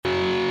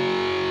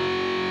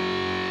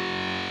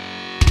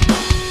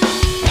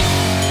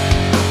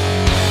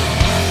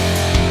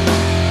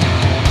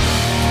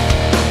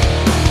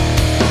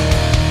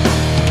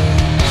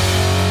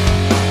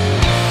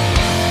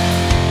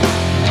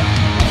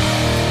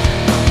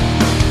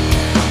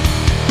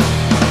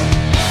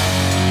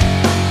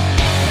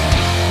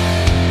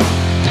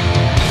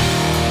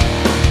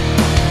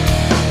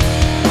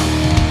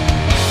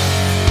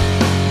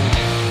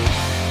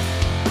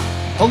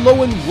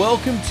Hello and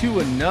welcome to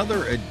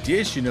another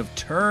edition of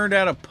Turned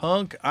Out a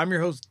Punk. I'm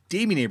your host,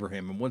 Damien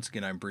Abraham, and once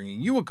again I'm bringing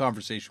you a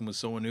conversation with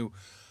someone who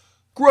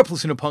grew up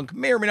listening to punk,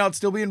 may or may not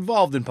still be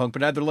involved in punk,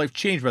 but had their life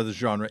changed by this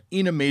genre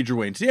in a major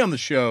way. And today on the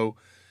show,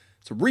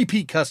 it's a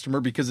repeat customer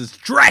because it's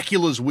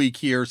Dracula's week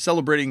here,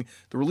 celebrating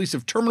the release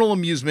of Terminal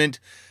Amusement.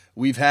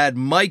 We've had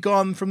Mike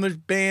on from the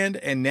band,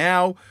 and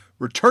now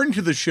returning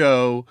to the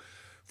show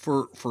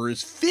for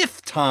his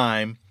fifth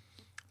time.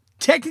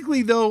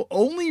 Technically, though,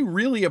 only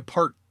really a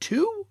part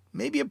 2,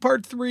 maybe a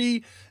part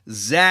 3.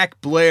 Zach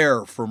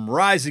Blair from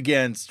Rise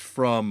Against,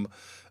 from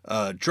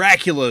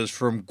Dracula's,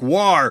 from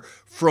Gwar,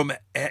 from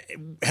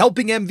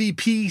helping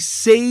MVP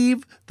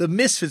save the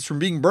Misfits from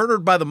being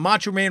murdered by the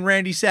Macho Man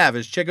Randy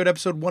Savage. Check out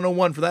episode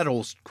 101 for that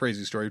whole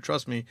crazy story.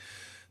 Trust me,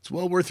 it's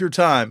well worth your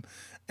time.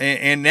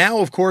 And now,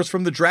 of course,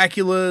 from the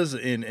Draculas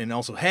and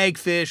also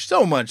Hagfish.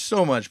 So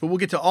much. But we'll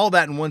get to all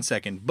that in 1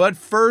 second. But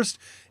first,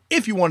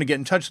 if you want to get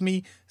in touch with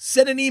me,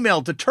 send an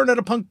email to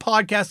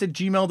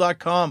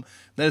turnoutapunkpodcast@gmail.com.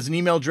 That is an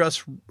email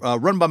address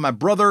run by my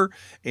brother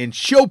and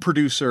show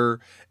producer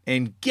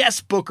and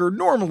guest booker,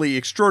 normally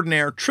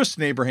extraordinaire,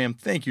 Tristan Abraham.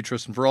 Thank you,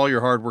 Tristan, for all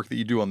your hard work that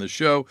you do on this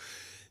show.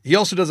 He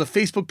also does a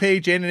Facebook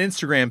page and an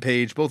Instagram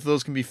page. Both of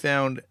those can be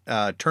found,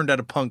 Turned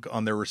Out a Punk,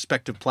 on their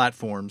respective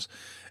platforms.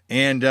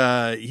 And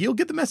he'll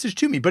get the message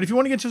to me. But if you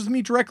want to get in touch with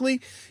me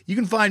directly, you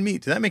can find me.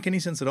 Does that make any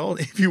sense at all?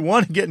 If you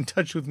want to get in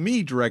touch with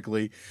me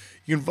directly,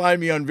 you can find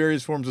me on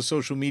various forms of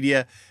social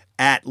media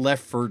at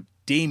Left for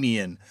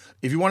Damien.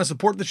 If you want to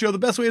support the show, the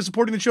best way of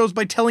supporting the show is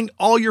by telling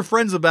all your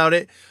friends about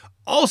it.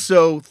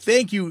 Also,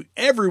 thank you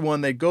everyone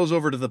that goes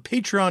over to the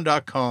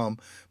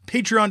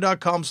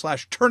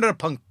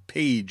patreon.com/turnoutapunk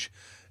page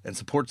and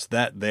supports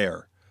that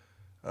there.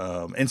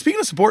 And speaking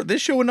of support,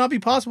 this show would not be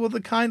possible with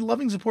the kind,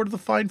 loving support of the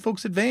fine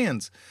folks at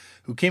Vans,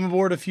 who came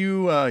aboard a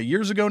few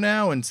years ago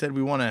now and said,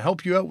 we want to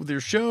help you out with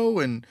your show,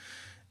 and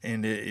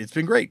it's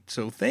been great.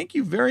 So thank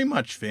you very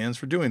much, Vans,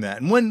 for doing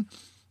that. And when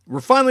we're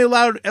finally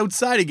allowed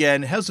outside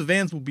again, House of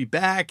Vans will be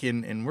back,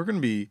 and we're going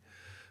to be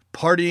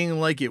partying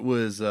like it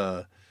was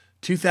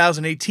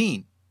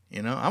 2018.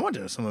 You know, I went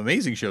to some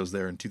amazing shows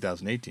there in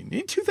 2018.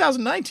 In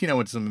 2019, I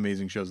went to some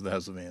amazing shows at the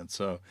House of Vans.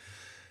 So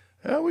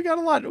we got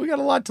a lot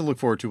to look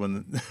forward to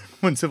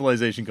when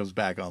Civilization comes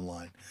back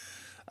online.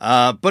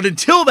 But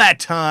until that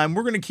time,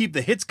 we're going to keep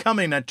the hits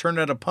coming that Turned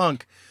Out a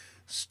Punk,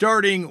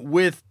 starting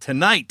with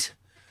tonight.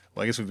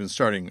 Well, I guess we've been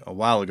starting a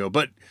while ago,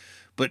 but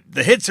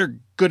the hits are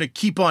going to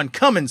keep on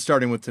coming,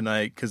 starting with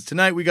tonight, because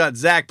tonight we got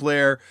Zach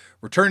Blair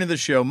returning to the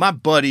show, my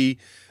buddy,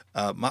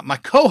 my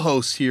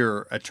co-host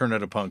here at Turned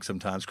Out a Punk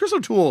sometimes. Chris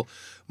O'Toole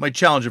might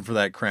challenge him for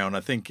that crown.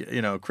 I think,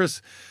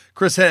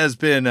 Chris has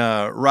been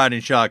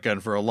riding shotgun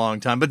for a long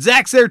time, but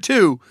Zach's there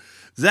too.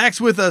 Zach's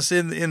with us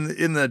in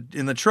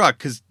the truck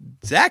because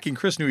Zach and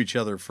Chris knew each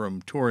other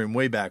from touring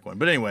way back when.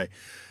 But anyway,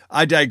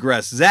 I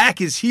digress.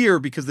 Zach is here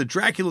because the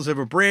Draculas have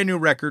a brand new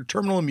record,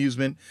 Terminal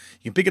Amusement.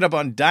 You can pick it up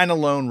on Dine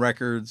Alone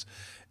Records.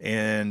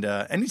 And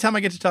anytime I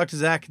get to talk to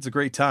Zach, it's a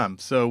great time.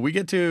 So we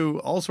get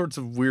to all sorts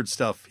of weird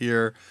stuff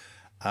here.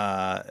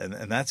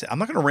 And that's it. I'm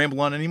not going to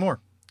ramble on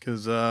anymore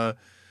because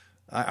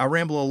I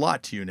ramble a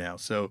lot to you now.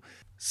 So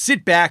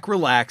sit back,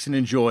 relax, and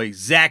enjoy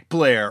Zach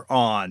Blair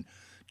on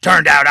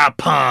Turned Out a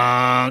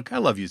Punk. I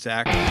love you,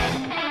 Zach.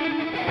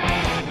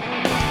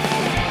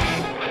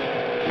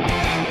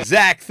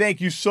 Zach,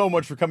 thank you so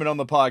much for coming on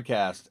the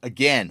podcast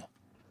again.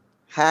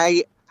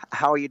 Hi,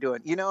 how are you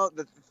doing?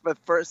 The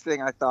first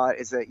thing I thought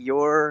is that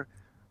your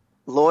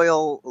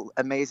loyal,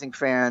 amazing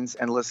fans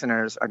and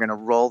listeners are going to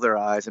roll their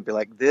eyes and be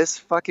like, this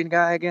fucking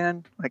guy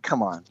again? Like,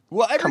 come on.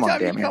 Well, every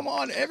time you come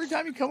on,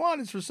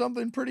 it's for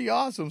something pretty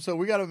awesome. So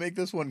we got to make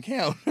this one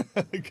count.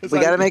 We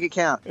got to make it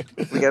count.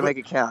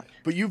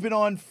 But you've been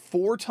on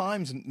 4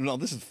 times. No,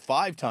 this is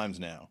 5 times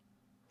now.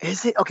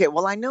 Is it? Okay.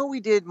 Well, I know we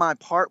did my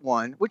part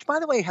 1, which, by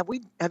the way, have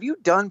you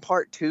done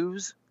part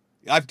 2s?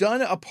 I've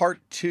done a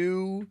part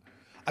 2.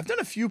 I've done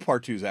a few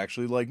part 2s,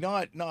 actually. Like,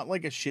 not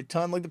like a shit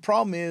ton. Like, the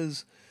problem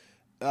is,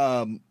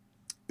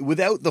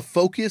 without the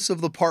focus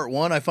of the part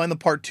 1, I find the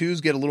part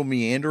 2s get a little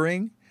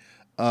meandering.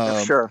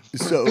 Sure.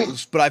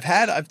 But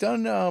I've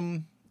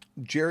done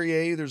Jerry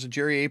A. There's a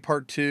Jerry A.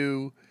 part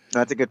 2.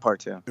 That's a good part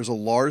 2. There's a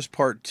Lars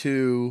part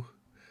 2.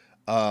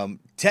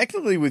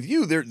 Technically, with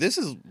you, this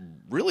is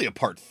really a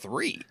part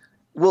 3.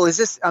 Well, is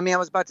this? I mean, I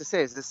was about to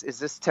say, is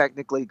this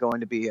technically going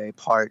to be a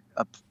part?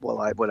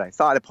 What I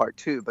thought a part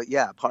 2, but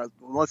yeah,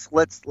 let's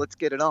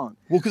get it on.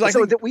 Well, because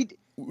go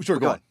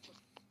on.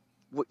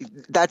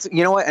 That's,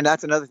 you know what, and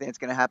that's another thing that's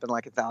going to happen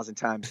like 1,000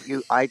 times.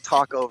 I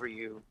talk over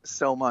you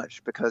so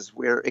much because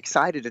we're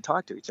excited to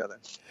talk to each other.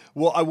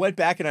 Well, I went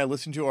back and I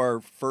listened to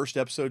our first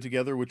episode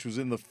together, which was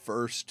in the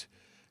first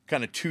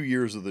kind of 2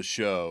 years of the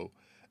show,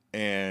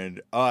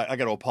 and I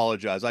got to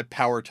apologize. I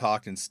power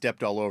talked and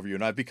stepped all over you,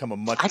 and I've become a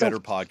much better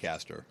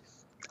podcaster.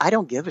 I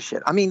don't give a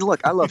shit. I mean,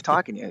 look, I love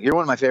talking to you. You're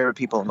one of my favorite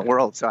people in the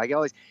world. So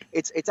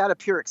it's out of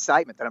pure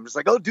excitement that I'm just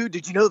like, oh, dude,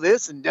 did you know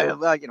this? And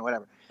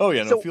whatever. Oh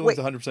yeah, no, feelings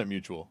 100%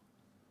 mutual.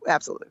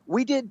 Absolutely.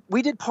 We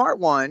did part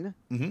 1,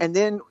 mm-hmm. and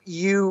then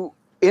you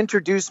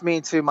introduced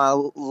me to my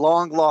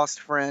long lost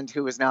friend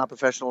who is now a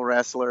professional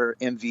wrestler,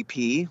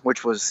 MVP,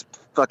 which was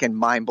fucking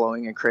mind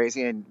blowing and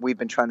crazy. And we've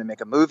been trying to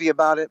make a movie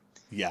about it.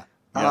 Yeah.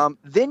 Yeah.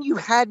 Then you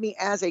had me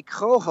as a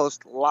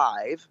co-host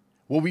live.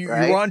 Well, you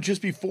were on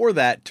just before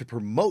that to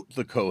promote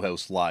the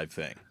co-host live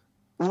thing.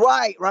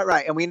 Right.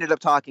 And we ended up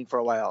talking for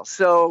a while.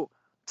 So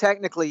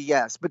technically,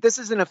 yes. But this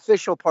is an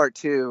official part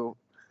 2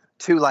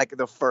 to like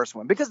the first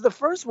one. Because the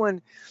first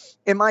one,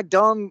 in my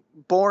dumb,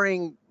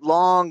 boring,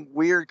 long,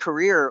 weird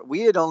career,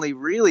 we had only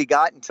really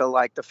gotten to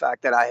like the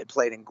fact that I had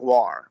played in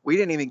Guar. We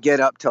didn't even get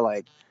up to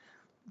like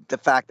the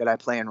fact that I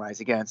play in Rise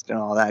Against and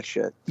all that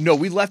shit. No,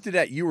 we left it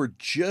at you were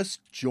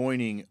just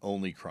joining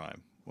Only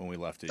Crime when we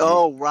left it.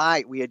 Oh,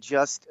 right.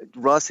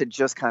 Russ had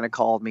just kind of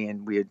called me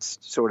and we had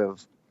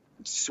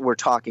were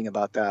talking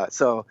about that.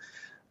 So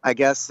I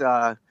guess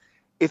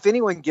if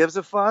anyone gives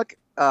a fuck,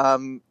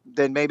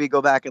 then maybe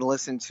go back and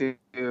listen to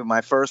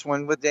my first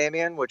one with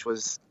Damien, which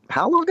was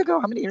how long ago?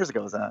 How many years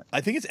ago was that?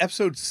 I think it's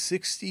episode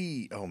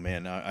 60. Oh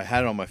man, I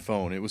had it on my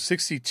phone. It was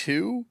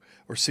 62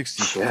 or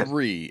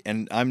 63. Shit.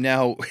 And I'm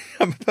going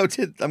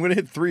to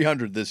hit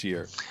 300 this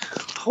year.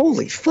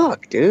 Holy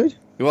fuck, dude.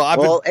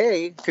 Well,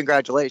 A,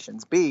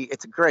 congratulations. B,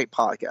 it's a great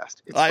podcast.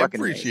 I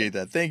appreciate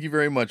that. Thank you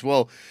very much.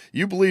 Well,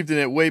 you believed in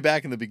it way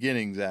back in the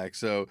beginning, Zach.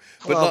 So,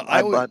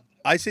 but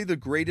I say the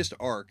greatest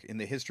arc in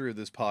the history of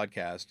this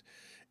podcast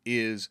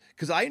is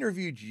because I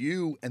interviewed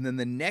you, and then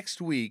the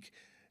next week,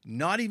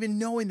 not even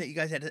knowing that you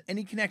guys had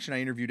any connection,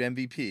 I interviewed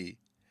MVP,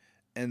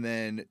 and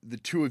then the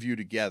two of you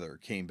together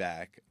came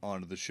back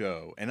onto the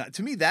show. And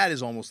to me, that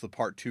is almost the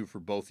part 2 for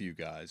both of you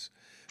guys.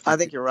 I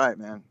think you're right,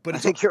 man. But I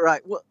think you're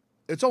right. Well,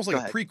 it's almost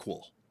like a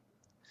prequel.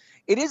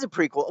 It is a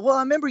prequel. Well, I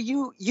remember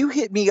you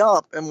hit me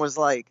up and was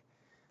like,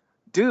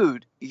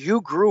 dude, you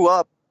grew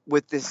up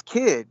with this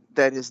kid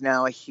that is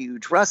now a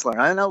huge wrestler.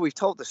 And I know we've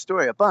told the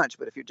story a bunch,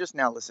 but if you're just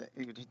now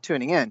you're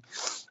tuning in.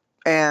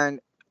 And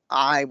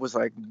I was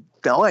like,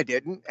 no, I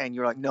didn't. And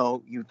you're like,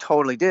 no, you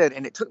totally did.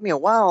 And it took me a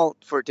while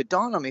for it to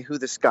dawn on me who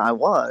this guy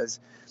was.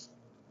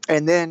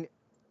 And then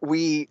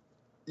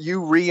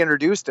you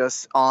reintroduced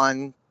us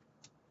on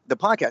the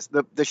podcast.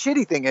 The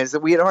shitty thing is that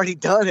we had already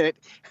done it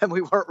and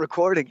we weren't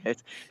recording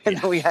it. And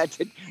then we had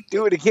to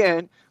do it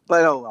again.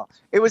 But oh well.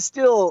 It was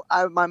still,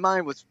 my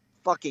mind was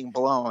fucking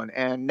blown.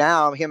 And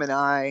now him and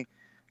I,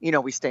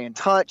 we stay in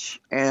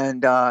touch,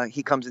 and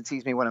he comes and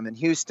sees me when I'm in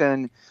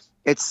Houston.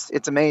 It's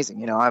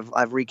amazing. You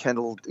have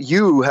rekindled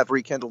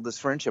this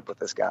friendship with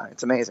this guy.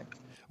 It's amazing.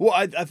 Well,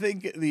 I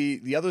think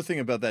the other thing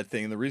about that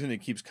thing, and the reason it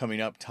keeps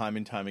coming up time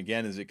and time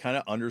again, is it kind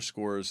of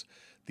underscores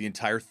the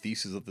entire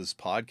thesis of this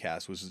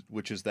podcast,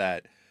 which is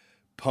that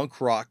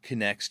punk rock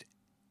connects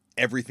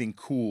everything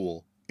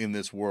cool in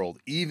this world,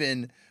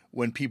 even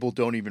when people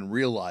don't even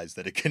realize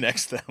that it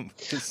connects them.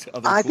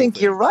 I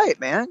think you're right,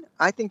 man.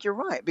 I think you're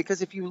right.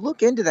 Because if you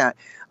look into that,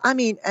 I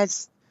mean,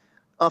 as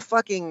a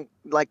fucking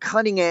like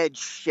cutting edge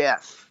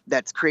chef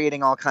that's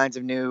creating all kinds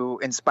of new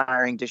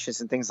inspiring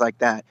dishes and things like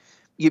that,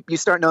 you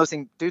start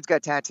noticing dude's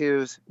got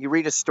tattoos. You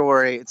read a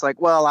story. It's like,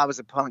 well, I was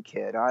a punk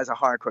kid. I was a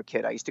hardcore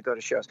kid. I used to go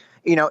to shows.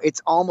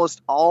 It's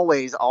almost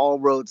always all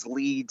roads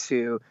lead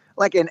to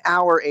like in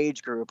our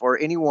age group or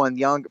anyone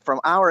young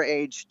from our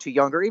age to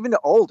younger, even to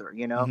older,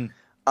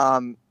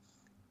 Mm-hmm.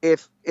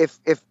 If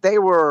they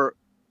were,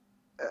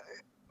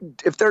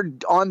 if they're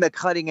on the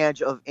cutting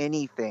edge of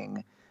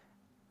anything,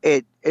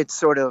 it's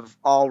sort of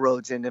all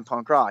roads end in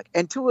punk rock,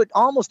 and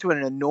almost to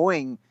an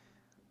annoying.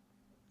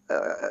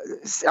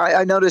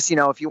 I notice,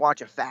 if you watch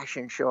a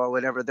fashion show or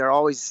whatever, they're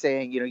always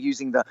saying,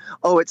 using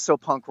it's so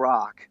punk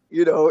rock,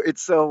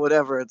 it's so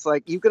whatever. It's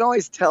like you can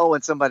always tell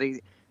when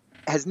somebody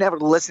has never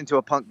listened to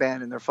a punk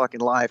band in their fucking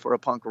life or a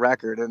punk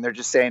record, and they're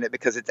just saying it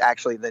because it's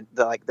actually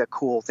the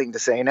cool thing to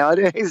say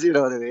nowadays. You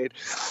know what I mean?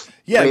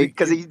 Yeah,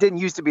 because it didn't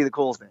used to be the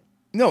cool thing.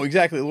 No,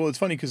 exactly. Well, it's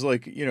funny because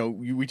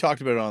we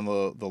talked about it on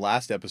the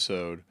last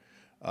episode,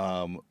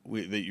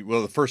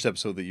 the first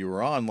episode that you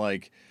were on,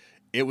 like.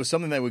 It was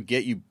something that would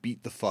get you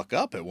beat the fuck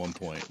up at one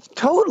point.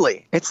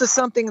 Totally. It's just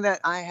something that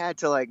I had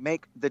to like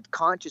make the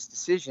conscious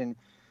decision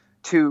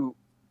to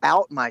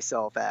out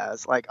myself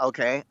as like,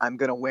 okay, I'm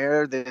going to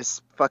wear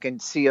this fucking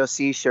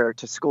COC shirt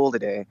to school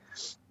today.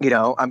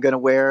 I'm going to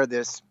wear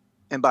this.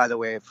 And by the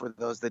way, for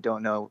those that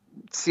don't know,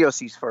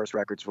 COC's first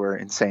records were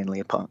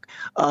insanely punk.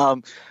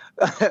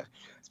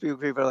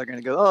 People are going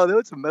to go, oh,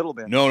 that's a metal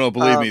band. No,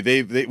 believe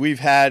me. We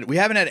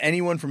haven't had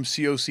anyone from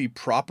COC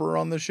proper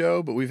on the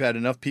show, but we've had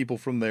enough people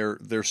from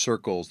their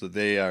circles that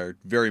they are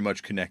very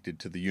much connected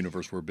to the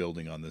universe we're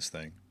building on this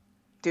thing.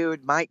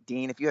 Dude, Mike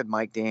Dean, if you had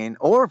Mike Dean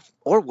or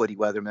Woody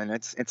Weatherman,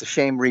 it's a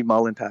shame Reed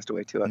Mullen passed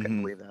away too. I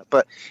couldn't believe that.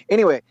 But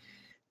anyway,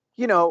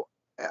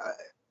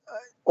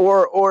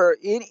 or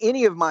in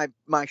any of my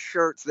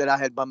shirts that I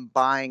had been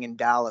buying in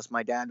Dallas,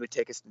 my dad would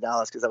take us to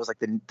Dallas because that was like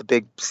the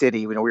big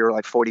city. We were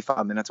like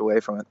 45 minutes away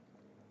from it.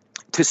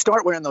 To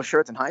start wearing those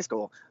shirts in high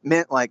school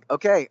meant like,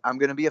 okay, I'm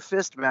going to be a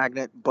fist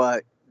magnet,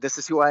 but this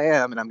is who I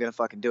am and I'm going to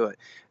fucking do it.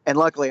 And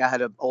luckily I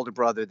had an older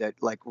brother that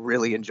like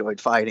really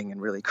enjoyed fighting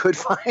and really could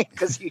fight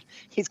because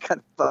he's kind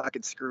of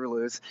fucking screw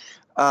loose.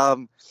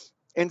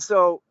 And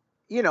so,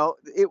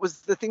 it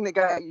was the thing that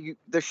got you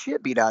the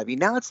shit beat out of you.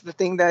 Now it's the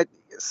thing that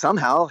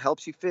somehow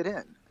helps you fit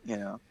in.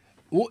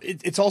 Well,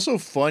 it's also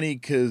funny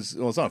because,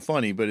 well, it's not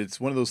funny, but it's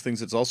one of those things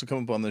that's also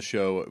come up on the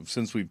show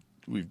since we've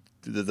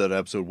did that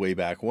episode way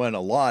back when.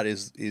 A lot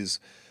is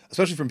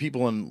especially from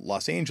people in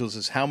Los Angeles,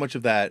 is how much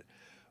of that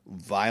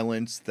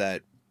violence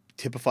that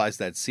typifies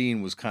that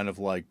scene was kind of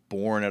like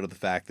born out of the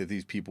fact that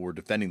these people were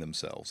defending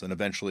themselves, and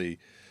eventually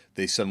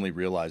they suddenly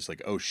realized,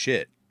 like, oh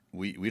shit,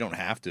 we don't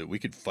have to. We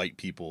could fight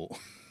people.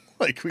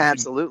 Like,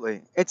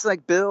 Absolutely. It's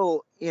like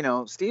Bill,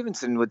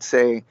 Stevenson would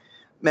say,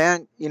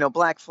 man,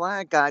 Black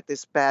Flag got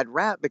this bad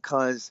rap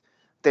because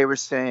they were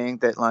saying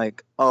that,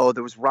 like, oh,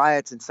 there was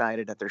riots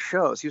incited at their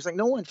shows. He was like,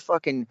 no one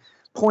fucking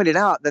pointed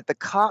out that the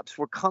cops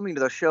were coming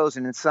to those shows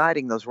and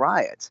inciting those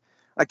riots.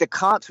 Like, the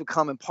cops would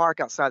come and park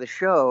outside the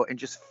show and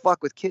just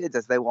fuck with kids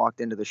as they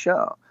walked into the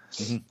show.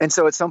 Mm-hmm. And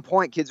so at some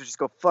point, kids would just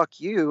go, fuck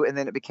you. And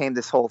then it became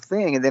this whole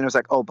thing. And then it was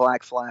like, oh,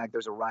 Black Flag,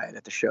 there's a riot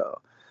at the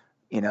show.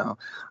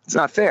 It's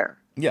not fair.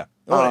 Yeah.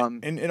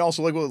 And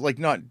also, like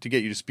not to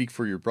get you to speak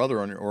for your brother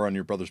or on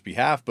your brother's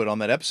behalf, but on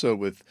that episode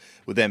with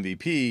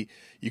MVP,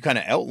 you kind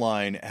of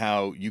outline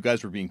how you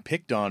guys were being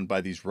picked on by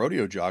these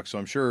rodeo jocks. So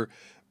I'm sure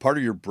part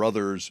of your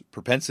brother's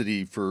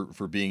propensity for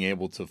being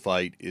able to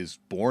fight is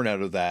born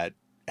out of that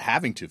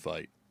having to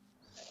fight.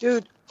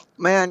 Dude,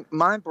 man,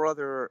 my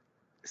brother,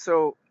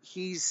 so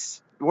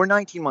we're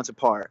 19 months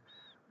apart,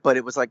 but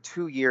it was like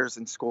 2 years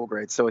in school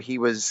grade. So he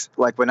was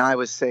like, when I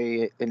was,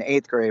 say, in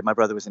 8th grade, my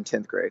brother was in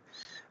 10th grade.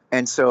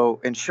 And so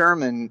in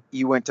Sherman,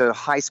 you went to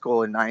high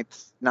school in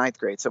ninth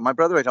grade. So my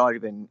brother had already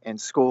been in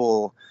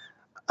school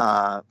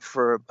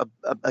for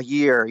a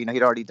year.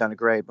 He'd already done a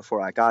grade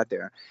before I got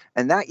there.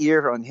 And that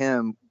year on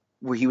him,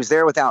 he was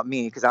there without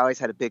me because I always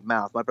had a big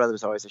mouth. My brother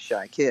was always a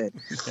shy kid.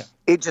 Yeah.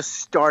 It just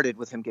started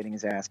with him getting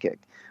his ass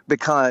kicked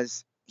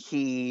because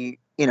he,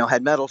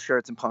 had metal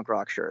shirts and punk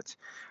rock shirts.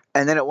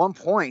 And then at one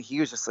point, he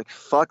was just like,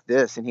 fuck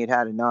this. And he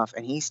had enough.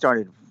 And he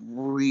started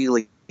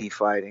really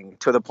fighting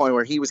to the point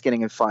where he was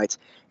getting in fights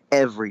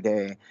every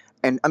day.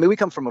 And I mean, we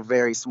come from a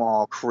very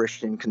small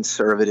Christian,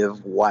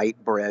 conservative,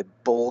 white bread,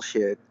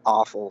 bullshit,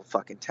 awful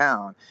fucking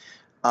town.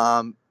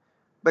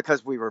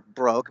 Because we were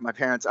broke. My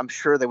parents, I'm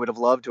sure they would have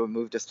loved to have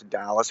moved us to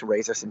Dallas,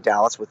 raised us in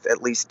Dallas with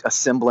at least a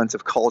semblance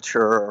of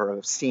culture or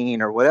a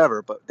scene or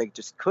whatever, but they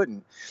just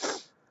couldn't.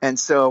 And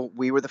so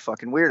we were the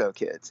fucking weirdo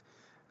kids.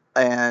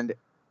 And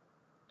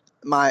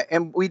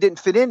we didn't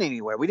fit in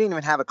anywhere. We didn't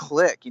even have a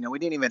clique, we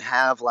didn't even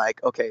have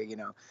like, okay,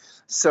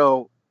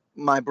 so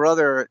my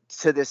brother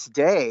to this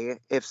day,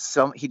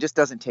 he just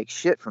doesn't take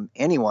shit from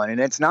anyone. And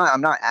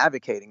I'm not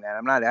advocating that.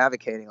 I'm not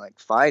advocating like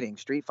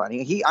street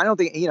fighting. I don't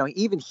think,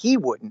 even he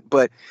wouldn't,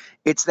 but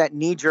it's that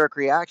knee jerk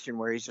reaction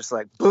where he's just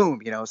like,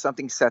 boom,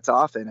 something sets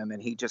off in him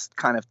and he just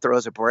kind of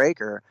throws a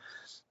breaker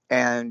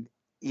and,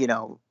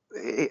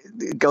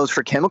 it goes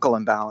for chemical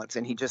imbalance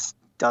and he just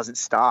doesn't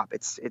stop.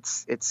 It's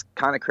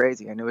kind of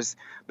crazy. And it was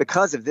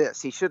because of this.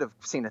 He should have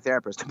seen a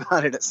therapist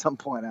about it at some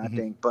point, I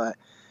think, but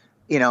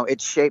it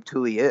shaped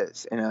who he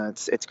is, and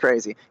it's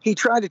crazy. He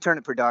tried to turn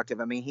it productive.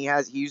 I mean, he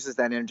uses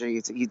that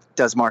energy. He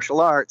does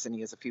martial arts, and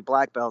he has a few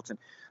black belts and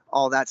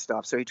all that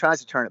stuff. So he tries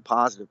to turn it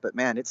positive, but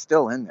man, it's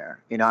still in there.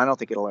 I don't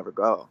think it'll ever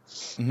go.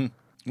 Mm-hmm.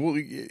 Well,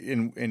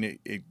 and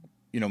it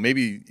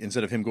maybe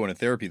instead of him going to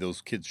therapy,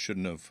 those kids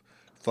shouldn't have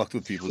fucked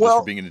with people just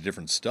for being into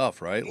different stuff,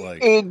 right?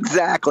 Like,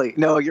 exactly.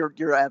 No,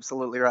 you're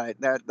absolutely right.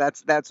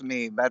 That's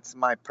me. That's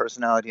my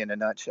personality in a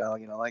nutshell.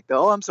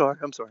 I'm sorry.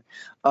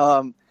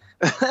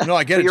 No,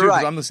 I get it too, because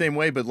right. I'm the same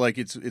way. But like,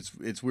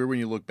 it's weird when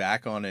you look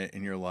back on it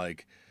and you're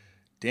like,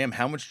 damn,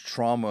 how much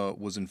trauma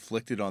was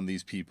inflicted on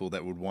these people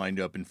that would wind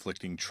up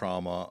inflicting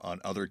trauma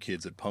on other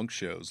kids at punk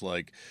shows.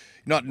 Like,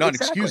 not Exactly.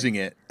 excusing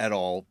it at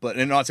all, but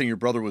and not saying your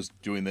brother was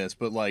doing this,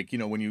 but like,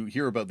 when you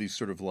hear about these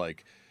sort of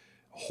like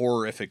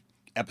horrific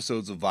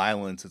episodes of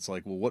violence, it's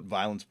like, well, what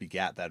violence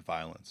begat that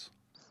violence?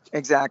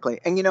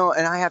 Exactly. And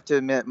and I have to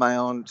admit my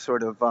own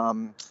sort of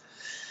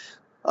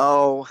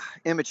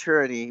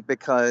immaturity,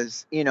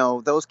 because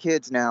those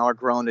kids now are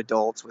grown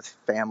adults with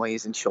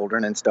families and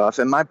children and stuff,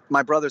 and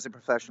my brother's a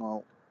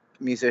professional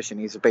musician.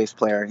 He's a bass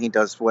player and he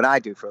does what I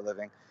do for a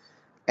living.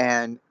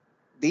 And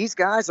these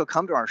guys will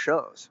come to our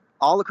shows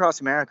all across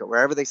America,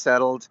 wherever they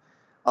settled.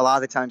 A lot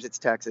of the times it's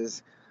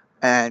Texas,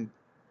 and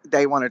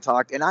they want to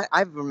talk. And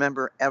I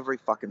remember every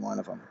fucking one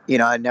of them.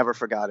 I never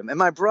forgot him. And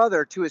my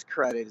brother, to his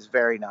credit, is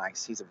very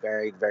nice. He's a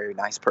very, very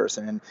nice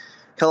person. And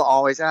he'll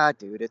always,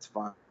 dude, it's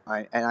fine.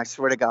 And I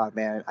swear to God,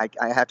 man, I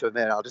have to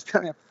admit, I'll just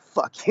kind of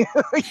fuck you.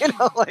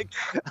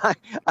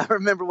 I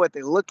remember what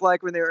they looked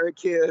like when they were a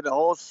kid,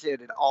 all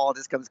shit, and all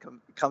this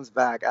comes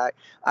back.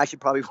 I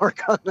should probably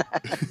work on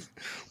that.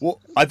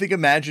 Well, I think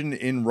imagine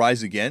in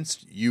Rise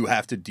Against, you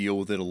have to deal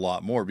with it a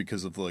lot more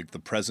because of like the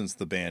presence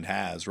the band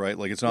has, right?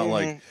 Like, it's not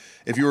like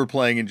if you were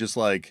playing in just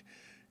like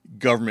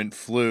Government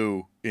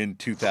Flu in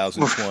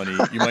 2020,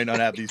 you might not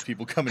have these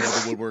people coming out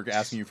of the woodwork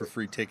asking you for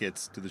free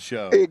tickets to the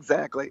show.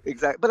 Exactly.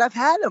 But I've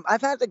had them.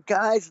 I've had the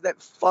guys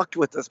that fucked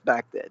with us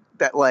back then,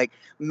 that like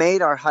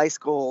made our high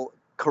school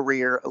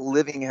career a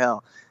living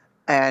hell.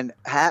 And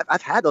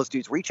I've had those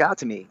dudes reach out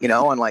to me,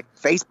 on like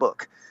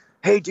Facebook.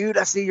 Hey, dude,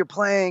 I see you're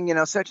playing,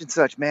 such and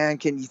such, man.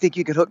 Can you think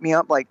you could hook me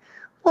up? Like,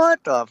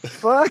 what the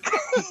fuck?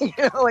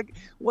 Like,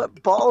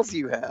 what balls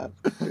you have?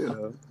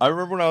 I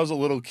remember when I was a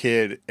little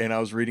kid and I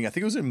was reading, I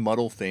think it was in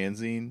Muddle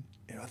Fanzine.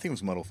 I think it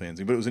was Muddle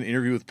Fanzine, but it was an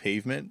interview with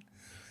Pavement.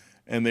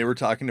 And they were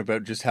talking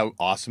about just how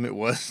awesome it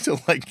was to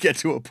like get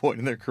to a point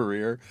in their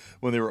career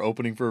when they were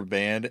opening for a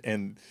band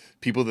and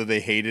people that they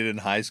hated in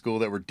high school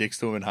that were dicks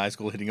to them in high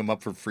school hitting them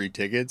up for free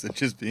tickets and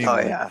just being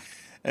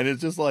and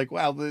it's just like,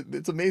 wow,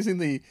 it's amazing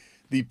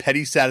the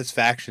petty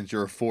satisfactions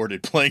you're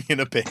afforded playing in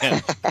a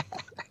band.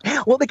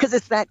 Well, because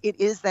it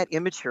is that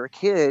immature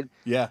kid.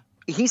 Yeah.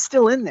 He's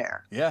still in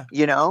there. Yeah.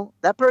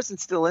 That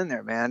person's still in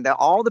there, man.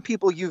 All the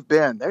people you've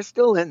been, they're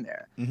still in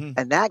there. Mm-hmm.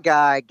 And that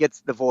guy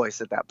gets the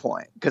voice at that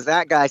point because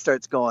that guy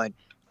starts going,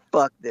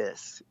 fuck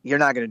this. You're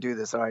not going to do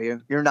this, are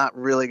you? You're not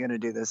really going to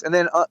do this. And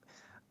then,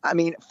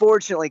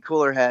 fortunately,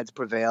 cooler heads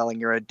prevail and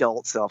your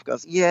adult self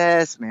goes,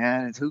 yes,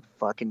 man, it's who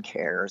fucking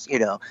cares,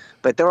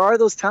 But there are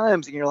those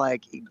times and you're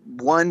like,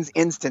 one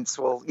instance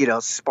will,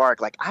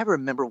 spark. Like, I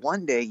remember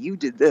one day you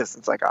did this.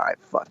 It's like, all right,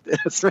 fuck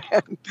this,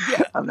 man.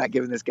 Yeah. I'm not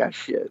giving this guy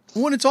shit.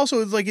 Well, it's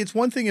also like, it's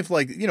one thing if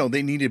like,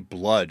 they needed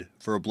blood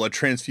for a blood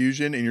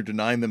transfusion and you're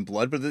denying them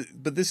blood.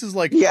 But this is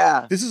like,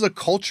 this is a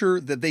culture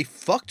that they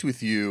fucked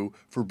with you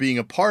for being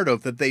a part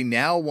of that they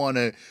now want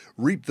to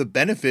reap the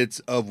benefits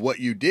of what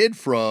you did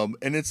from.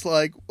 And it's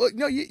like, well,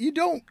 no, you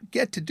don't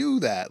get to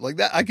do that. Like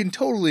that, I can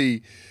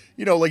totally,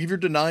 like if you're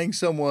denying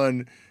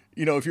someone,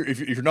 if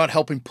you're not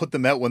helping put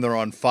them out when they're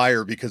on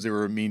fire because they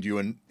were mean to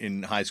you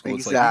in high school,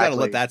 it's like, you got to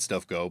let that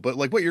stuff go. But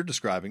like what you're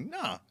describing,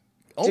 nah.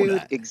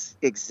 Dude,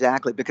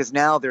 exactly. Because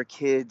now their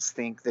kids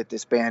think that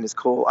this band is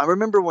cool. I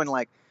remember when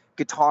like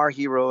Guitar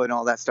Hero and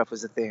all that stuff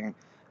was a thing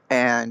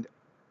and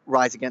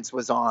Rise Against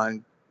was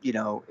on,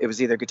 it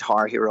was either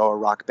Guitar Hero or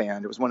Rock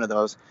Band. It was one of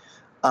those.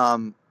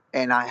 And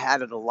I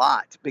had it a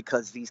lot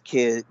because these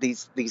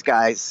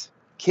guys'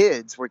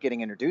 kids were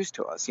getting introduced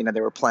to us.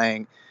 They were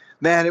playing,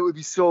 man, it would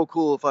be so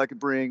cool if I could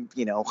bring,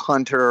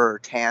 Hunter or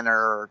Tanner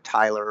or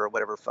Tyler or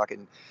whatever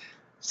fucking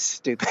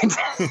stupid.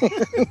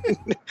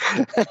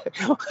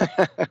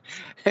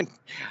 And,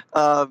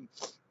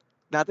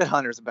 not that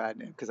Hunter's a bad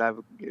name because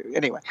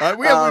anyway.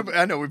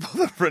 I know we both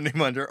have a friend named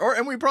Hunter,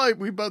 and we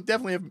both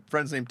definitely have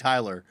friends named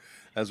Tyler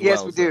as well.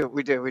 Yes,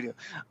 we do.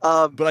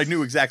 But I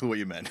knew exactly what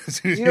you meant.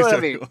 You know what I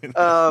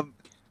mean?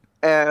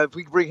 If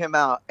we bring him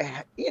out,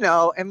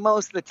 and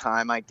most of the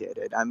time I did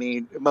it. I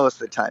mean, most of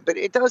the time, but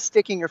it does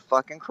stick in your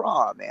fucking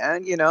craw,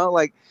 man.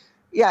 Like,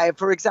 yeah,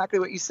 for exactly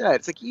what you said.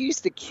 It's like you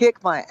used to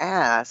kick my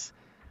ass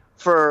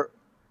for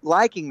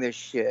liking this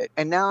shit,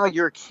 and now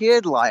your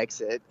kid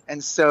likes it,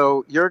 and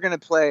so you're gonna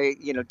play,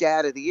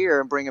 Dad of the Year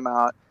and bring him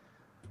out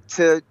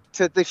to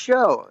the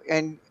show,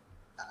 and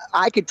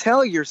I could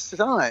tell your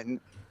son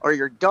or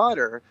your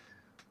daughter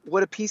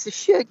what a piece of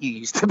shit you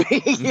used to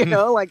be,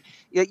 like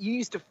you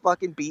used to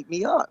fucking beat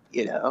me up,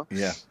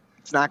 Yeah.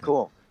 It's not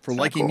cool. For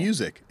liking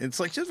music. It's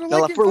like just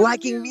for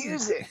liking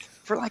music.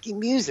 For liking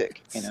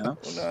music, So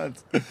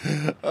nuts.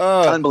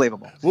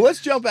 Unbelievable. Well,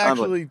 let's jump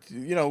actually,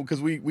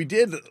 because we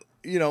did,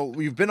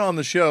 we've been on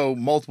the show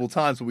multiple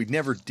times, but we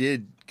never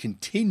did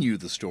continue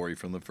the story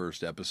from the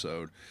first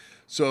episode.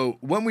 So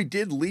when we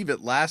did leave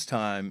it last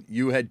time,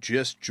 you had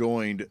just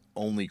joined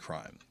Only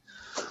Crime.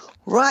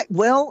 Right.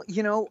 Well,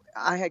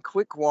 I had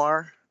quit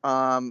GWAR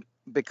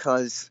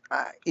because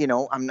I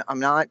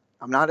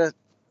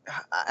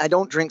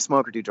don't drink,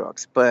 smoke, or do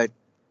drugs, but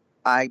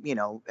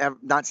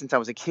not since I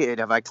was a kid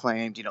have I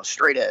claimed,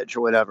 straight edge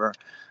or whatever,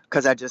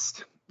 because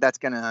that's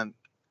going to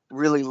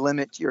really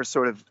limit your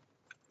sort of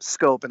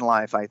scope in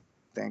life, I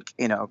think,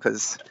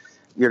 because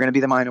you're going to be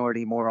the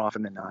minority more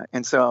often than not.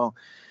 And so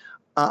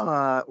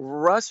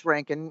Russ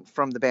Rankin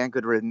from the band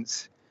Good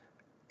Riddance,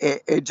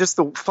 it just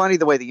funny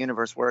the way the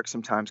universe works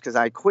sometimes, because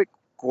I quit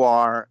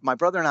GWAR. My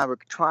brother and I were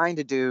trying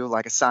to do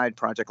like a side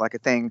project, like a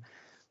thing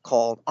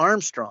called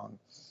Armstrong,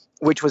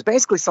 which was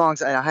basically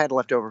songs that I had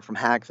left over from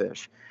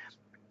Hagfish.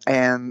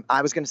 And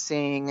I was going to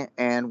sing,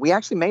 and we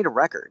actually made a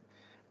record.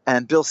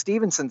 And Bill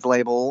Stevenson's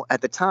label at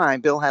the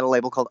time, Bill had a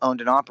label called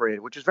Owned and Operated,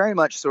 which was very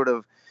much sort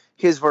of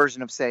his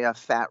version of, say, a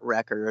Fat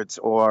Records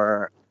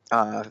or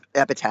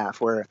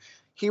Epitaph, where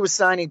he was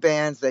signing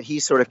bands that he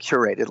sort of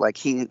curated. Like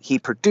he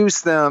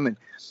produced them,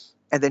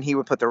 and then he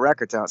would put the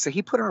records out. So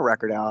he put our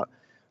record out.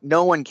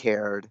 No one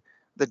cared.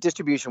 The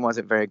distribution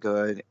wasn't very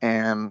good.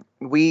 And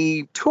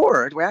we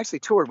toured. We actually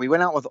toured. We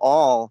went out with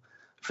All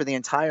for the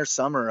entire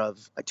summer of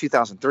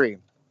 2003.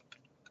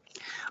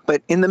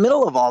 But in the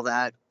middle of all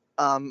that,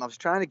 I was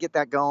trying to get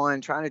that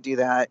going, trying to do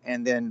that.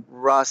 And then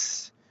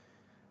Russ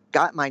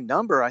got my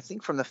number, I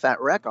think, from the Fat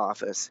Wreck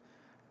office.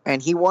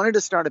 And he wanted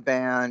to start a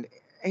band.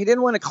 He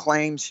didn't want to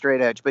claim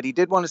straight edge, but he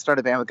did want to start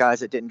a band with guys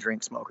that didn't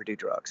drink, smoke, or do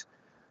drugs.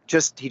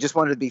 He just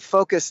wanted to be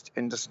focused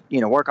and just,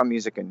 work on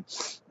music and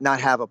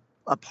not have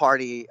a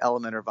party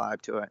element or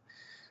vibe to it.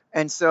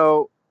 And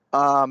so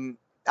I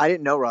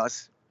didn't know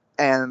Russ.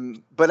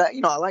 But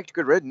I liked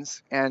Good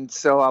Riddance. And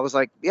so I was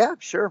like, yeah,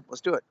 sure,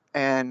 let's do it.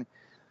 And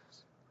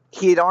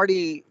he had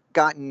already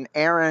gotten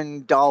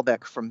Aaron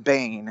Dahlbeck from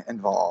Bane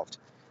involved.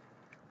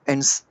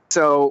 And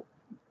so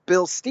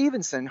Bill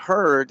Stevenson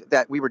heard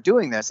that we were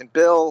doing this, and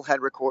Bill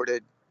had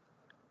recorded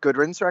Good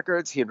Riddance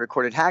records, he had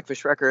recorded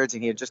Hackfish records,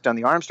 and he had just done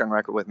the Armstrong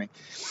record with me.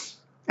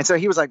 And so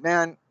he was like,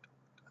 man,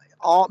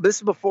 this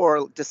is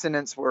before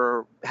Descendants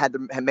had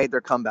made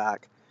their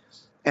comeback,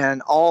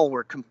 and all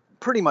were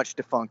pretty much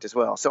defunct as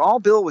well. So all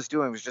Bill was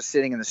doing was just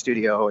sitting in the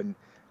studio and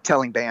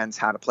telling bands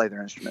how to play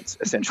their instruments,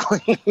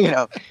 essentially,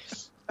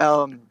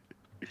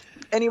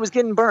 and he was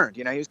getting burned,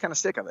 he was kind of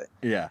sick of it.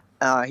 Yeah.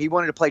 He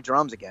wanted to play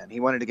drums again. He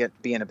wanted to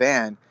be in a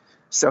band.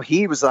 So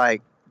he was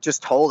like,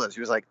 just told us,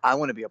 he was like, I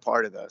want to be a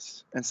part of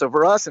this. And so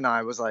for us and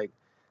I was like,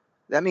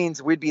 that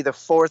means we'd be the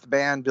fourth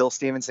band Bill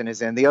Stevenson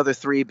is in, the other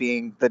three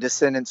being the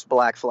Descendants,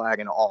 Black Flag,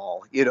 and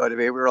All. You know what I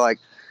mean? We were like,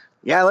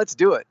 yeah, let's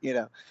do it,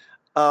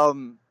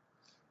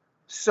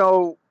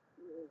 So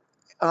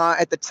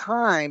at the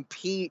time,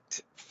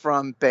 Pete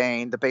from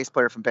Bane, the bass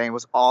player from Bane,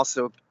 was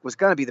going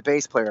to be the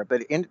bass player,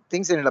 but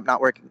things ended up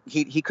not working.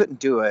 He couldn't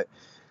do it.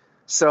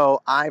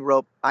 So I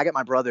got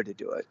my brother to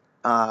do it.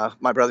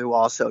 My brother, who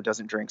also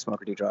doesn't drink,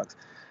 smoke, or do drugs.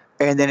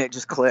 And then it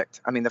just clicked.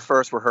 I mean, the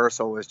first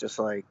rehearsal was just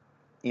like,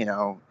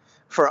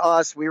 for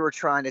us, we were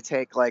trying to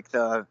take like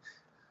the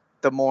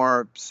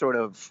more sort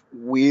of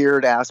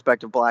weird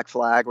aspect of Black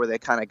Flag, where they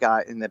kind of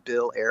got in the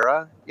Bill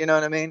era, you know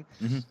what I mean?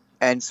 Mm-hmm.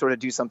 And sort of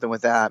do something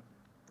with that.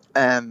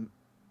 And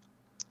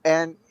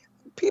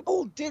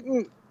people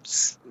didn't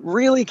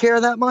really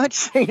care that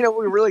much. We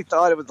really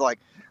thought it was like,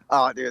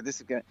 oh, dude,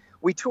 this is good.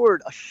 We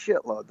toured a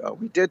shitload, though.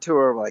 We did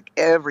tour, like,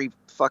 every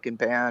fucking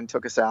band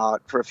took us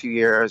out for a few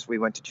years. We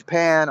went to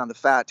Japan on the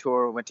Fat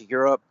Tour. We went to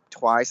Europe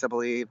twice, I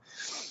believe.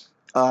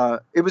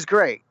 It was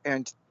great.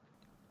 And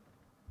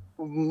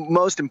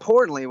most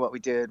importantly, what we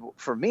did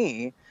for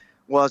me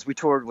was we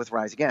toured with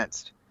Rise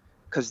Against,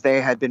 because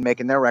they had been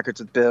making their records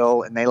with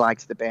Bill, and they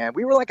liked the band.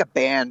 We were like a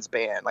band's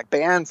band. Like,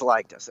 bands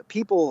liked us.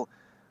 People,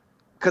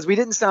 because we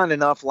didn't sound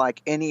enough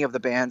like any of the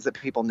bands that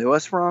people knew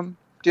us from.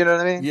 Do you know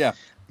what I mean? Yeah.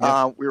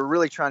 We were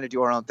really trying to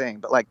do our own thing.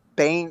 But like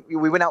Bane,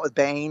 we went out with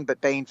Bane, but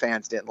Bane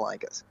fans didn't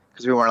like us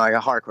because we weren't like a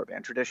hardcore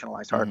band,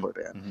 traditionalized hardcore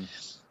band.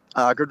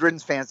 Mm-hmm. Good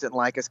Riddance fans didn't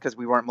like us because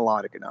we weren't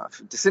melodic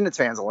enough. Descendants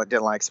fans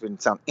didn't like us. We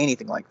didn't sound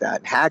anything like that.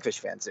 And Hagfish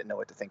fans didn't know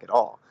what to think at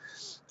all.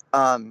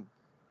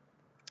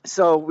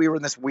 So we were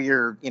in this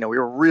weird, we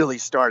were really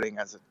starting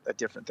as a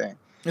different thing.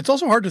 It's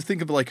also hard to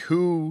think of like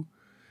who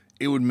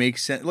it would make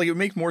sense. Like, it would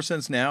make more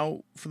sense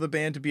now for the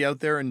band to be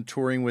out there and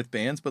touring with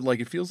bands, but like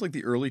it feels like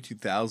the early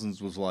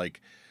 2000s was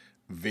like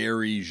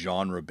very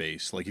genre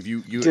based. Like if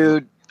you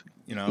dude,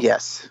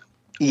 yes.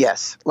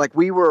 Like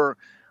we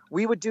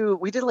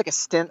did like a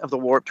stint of the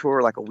Warped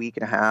Tour, like a week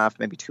and a half,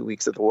 maybe 2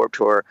 weeks of the Warped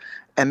Tour,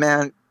 and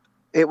man,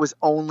 it was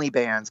only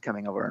bands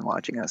coming over and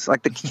watching us.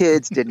 Like the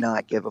kids did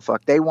not give a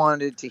fuck. They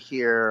wanted to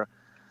hear,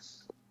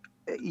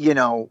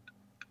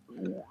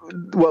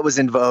 what was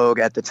in vogue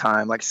at the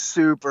time, like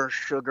super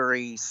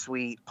sugary,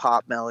 sweet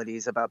pop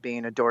melodies about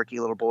being a dorky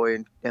little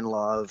boy in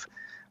love.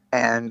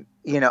 And,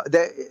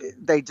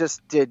 they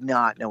just did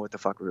not know what the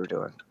fuck we were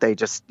doing. They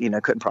just,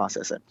 couldn't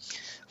process it.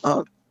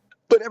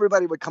 But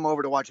everybody would come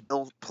over to watch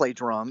Bill play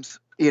drums,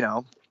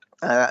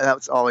 that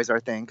was always our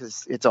thing,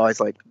 because it's always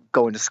like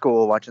going to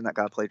school, watching that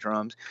guy play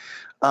drums.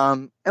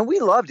 And we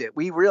loved it.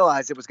 We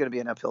realized it was going to be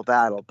an uphill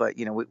battle, but,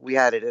 we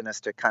had it in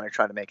us to kind of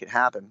try to make it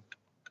happen.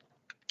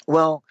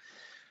 Well,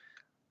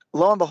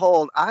 lo and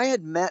behold, I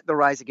had met the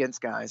Rise Against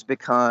guys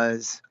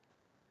because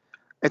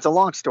it's a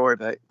long story,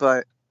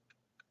 but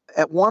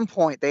at one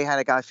point they had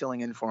a guy filling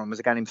in for him. It was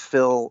a guy named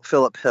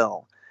Philip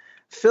Hill.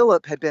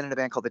 Philip had been in a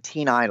band called the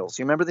Teen Idols.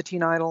 You remember the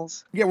Teen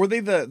Idols? Yeah, were they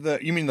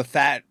you mean the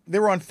Fat? They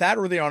were on Fat,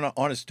 or were they on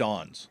Honest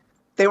Dons?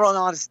 They were on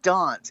Honest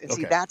Dons. And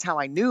okay. See, that's how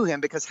I knew him,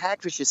 because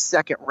Hagfish's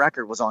second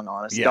record was on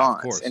Honest Dons.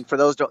 Of course. And for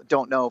those who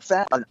don't know,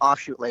 Fat, an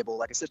offshoot label,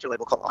 like a sister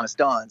label called Honest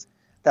Dons,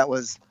 that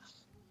was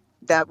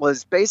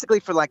basically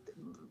for like,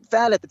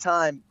 Fat at the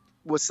time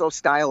was so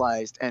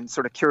stylized and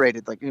sort of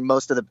curated, like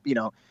most of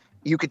the,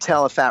 you could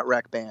tell a Fat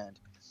Wreck band.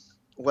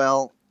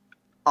 Well,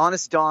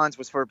 Honest Dons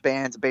was for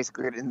bands that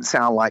basically didn't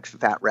sound like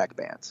Fat Wreck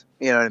bands.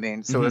 You know what I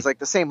mean? So It was like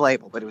the same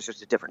label, but it was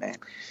just a different name.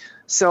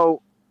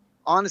 So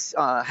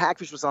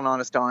Hagfish was on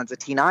Honest Dons. The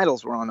Teen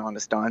Idols were on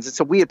Honest Dons. And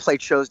so we had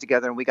played shows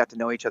together, and we got to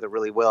know each other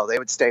really well. They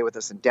would stay with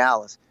us in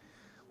Dallas.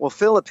 Well,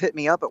 Philip hit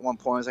me up at one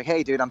point. I was like,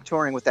 hey, dude, I'm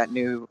touring with that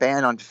new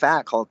band on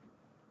Fat called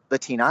the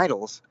Teen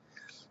Idols.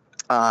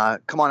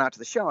 Come on out to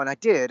the show. And I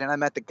did, and I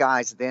met the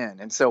guys then.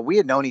 And so we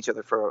had known each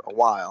other for a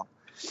while.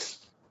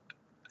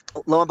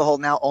 Lo and behold,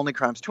 now Only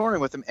Crime's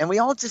touring with them, and we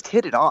all just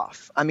hit it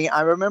off. I mean,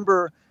 I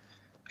remember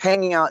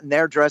hanging out in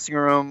their dressing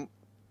room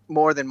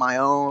more than my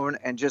own,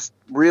 and just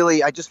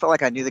really, I just felt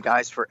like I knew the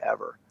guys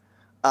forever.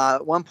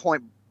 At one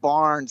point,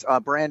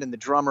 Brandon, the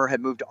drummer, had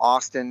moved to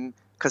Austin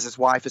because his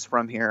wife is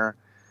from here,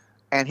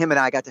 and him and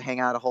I got to hang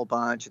out a whole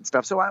bunch and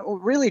stuff. So I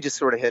really just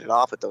sort of hit it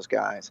off with those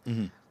guys.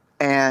 Mm-hmm.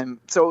 And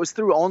so it was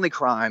through Only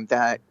Crime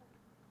that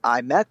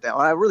I met them.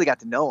 I really got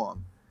to know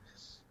them.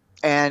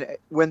 And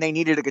when they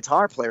needed a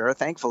guitar player,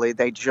 thankfully,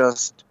 they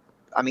just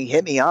I mean,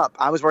 hit me up.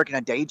 I was working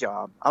a day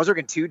job. I was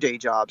working 2 day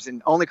jobs,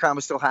 and Only Crime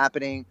was still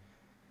happening.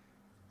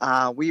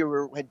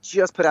 Had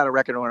just put out a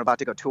record and were about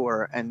to go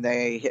tour, and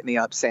they hit me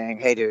up saying,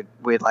 "Hey, dude,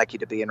 we'd like you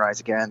to be in Rise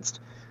Against."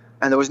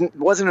 And there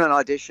wasn't an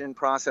audition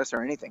process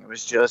or anything. It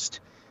was just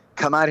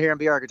come out here and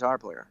be our guitar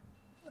player,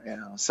 you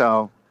know.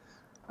 So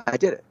I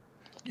did it.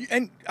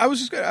 And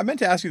I meant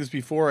to ask you this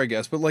before, I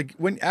guess, but like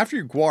after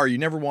your Guar, you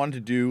never wanted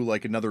to do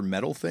like another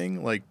metal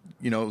thing, like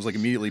it was like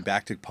immediately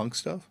back to punk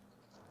stuff.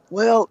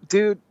 Well,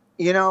 dude,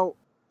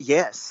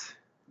 yes,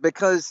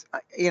 because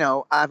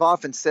I've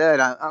often said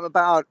I'm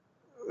about.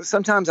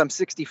 Sometimes I'm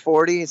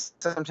 60-40,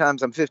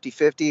 sometimes I'm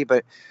 50-50,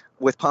 but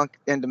with punk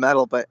into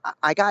metal. But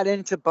I got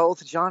into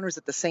both genres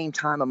at the same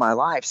time of my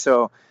life.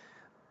 So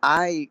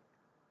a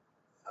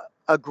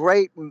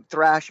great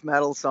thrash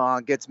metal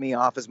song gets me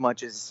off as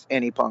much as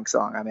any punk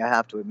song. I mean, I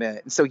have to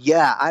admit. And so,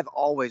 yeah, I've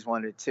always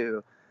wanted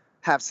to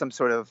have some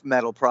sort of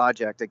metal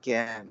project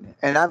again.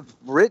 And I've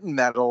written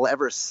metal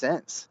ever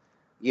since,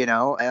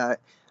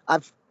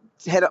 I've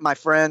hit up my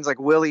friends like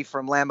Willie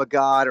from Lamb of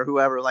God or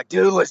whoever, like,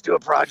 dude, let's do a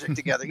project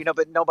together,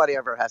 but nobody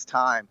ever has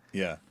time.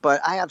 Yeah. But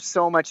I have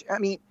so much. I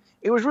mean,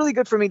 it was really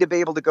good for me to be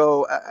able to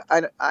go.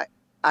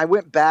 I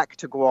went back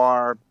to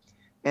Guar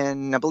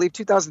in, I believe,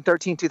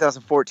 2013,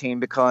 2014,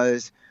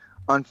 because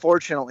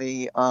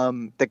unfortunately,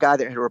 the guy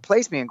that had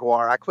replaced me in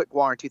Guar, I quit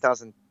Guar in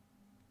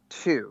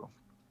 2002.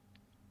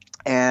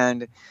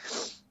 And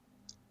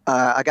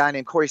a guy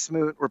named Corey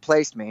Smoot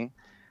replaced me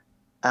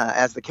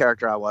as the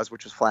character I was,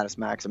 which was Flatus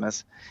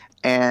Maximus.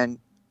 And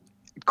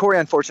Corey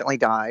unfortunately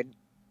died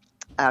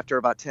after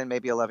about 10,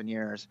 maybe 11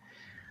 years.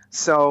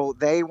 So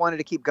they wanted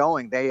to keep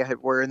going. They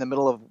were in the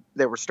middle of,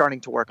 they were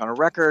starting to work on a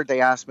record.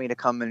 They asked me to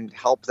come and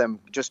help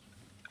them just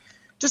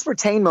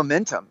retain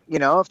momentum.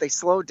 If they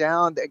slowed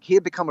down, he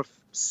had become a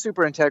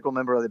super integral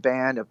member of the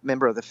band, a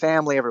member of the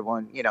family.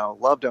 Everyone,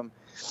 loved him.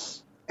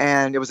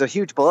 And it was a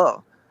huge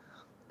blow.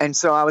 And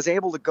so I was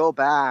able to go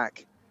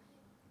back,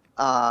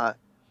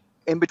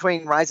 in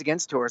between Rise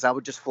Against tours. I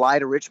would just fly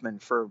to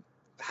Richmond for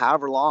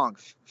however long,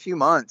 few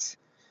months,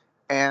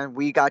 and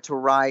we got to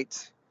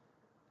write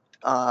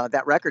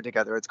that record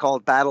together. It's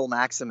called Battle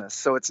Maximus.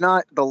 So it's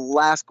not the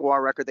last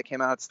Guar record that came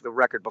out. It's the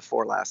record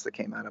before last that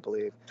came out, I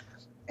believe.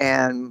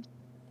 And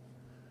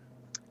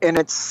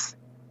it's,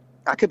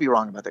 I could be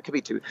wrong about that. It could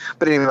be 2.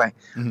 But anyway,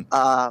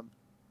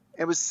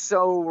 it was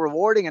so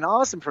rewarding and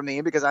awesome for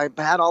me because I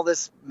had all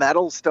this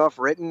metal stuff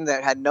written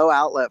that had no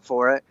outlet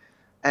for it.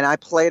 And I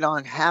played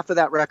on half of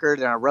that record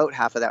and I wrote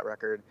half of that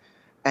record.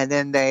 And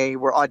then they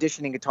were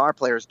auditioning guitar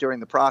players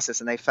during the process,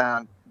 and they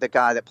found the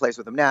guy that plays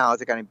with them now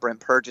is a guy named Brent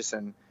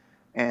Purchison.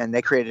 And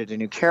they created a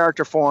new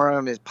character for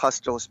him, is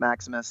Pustulus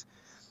Maximus.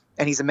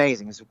 And he's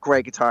amazing. He's a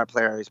great guitar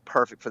player. He's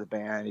perfect for the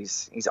band.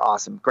 He's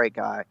awesome. Great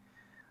guy.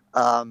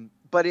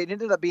 But it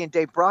ended up being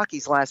Dave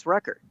Brockie's last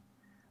record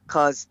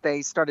because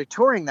they started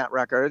touring that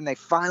record, and they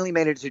finally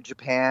made it to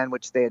Japan,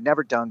 which they had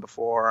never done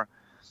before.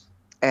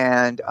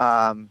 And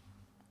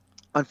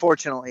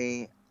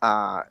unfortunately,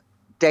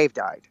 Dave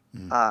died.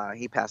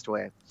 He passed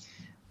away.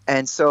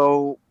 And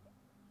so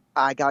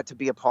I got to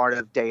be a part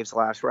of Dave's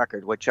last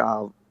record, which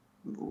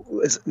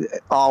is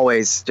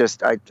always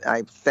just, I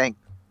thank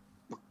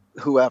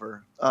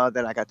whoever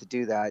that I got to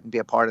do that and be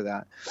a part of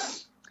that.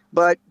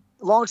 But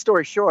long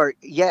story short,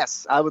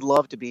 yes, I would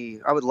love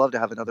to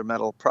have another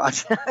metal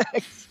project.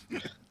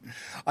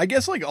 I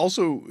guess, like,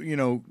 also,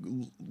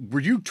 were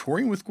you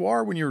touring with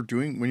Guar when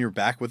you were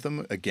back with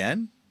them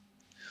again?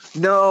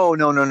 No,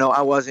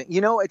 I wasn't.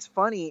 It's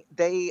funny.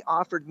 They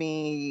offered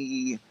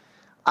me,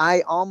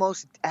 I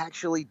almost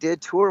actually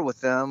did tour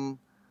with them.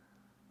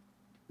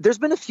 There's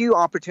been a few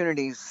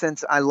opportunities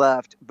since I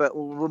left, but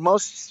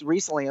most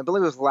recently, I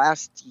believe it was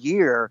last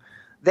year,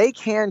 they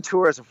can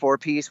tour as a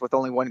 4-piece with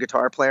only one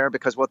guitar player,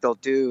 because what they'll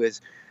do is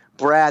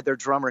Brad, their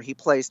drummer, he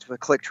plays to a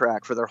click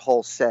track for their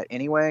whole set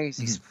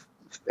anyways.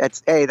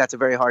 That's a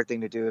very hard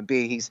thing to do. And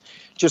B, he's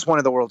just one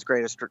of the world's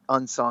greatest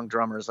unsung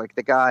drummers. Like,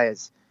 the guy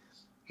is,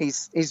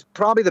 he's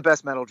probably the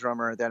best metal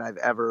drummer that I've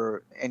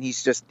ever, and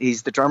he's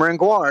the drummer in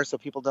Guar, so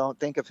people don't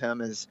think of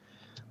him as,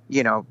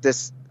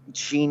 this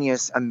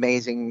genius,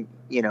 amazing,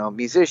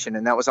 musician.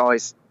 And that was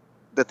always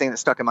the thing that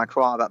stuck in my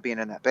craw about being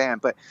in that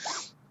band. But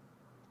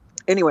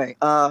anyway,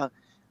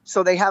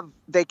 so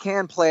they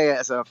can play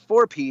as a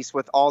 4-piece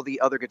with all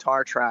the other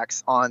guitar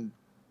tracks on,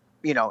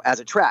 as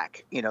a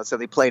track, so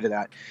they play to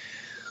that.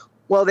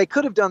 Well, they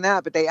could have done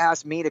that, but they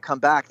asked me to come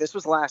back. This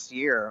was last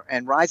year,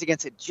 and Rise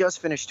Against had just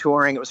finished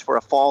touring. It was for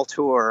a fall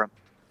tour,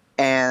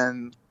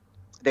 and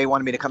they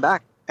wanted me to come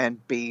back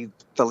and be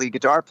the lead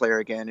guitar player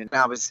again. And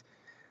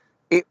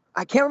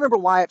I can't remember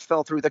why it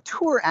fell through. The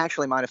tour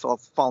actually might have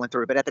fallen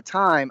through, but at the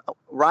time,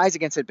 Rise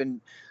Against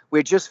we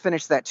had just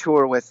finished that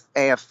tour with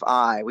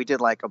AFI. We did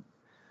like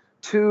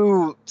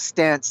 2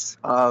 stints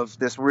of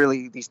these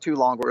really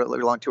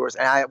long tours,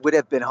 and I would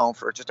have been home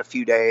for just a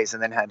few days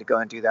and then had to go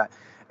and do that.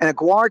 And a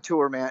Guar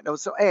tour, man,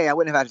 so I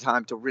wouldn't have had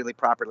time to really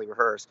properly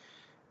rehearse.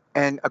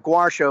 And a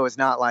Guar show is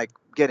not like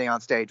getting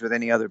on stage with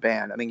any other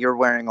band. I mean, you're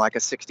wearing like a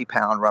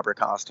 60-pound rubber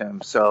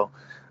costume, so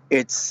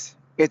it's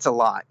it's a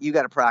lot. You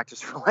got to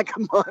practice for like a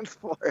month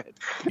for it.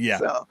 Yeah.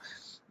 So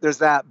there's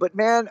that. But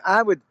man,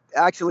 I would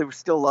actually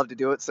still love to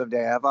do it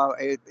someday.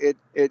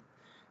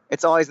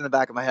 It's always in the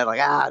back of my head.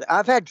 Like,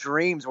 I've had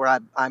dreams where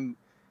I'm,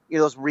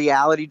 those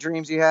reality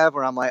dreams you have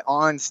where I'm like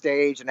on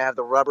stage and I have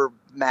the rubber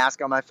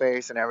mask on my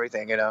face and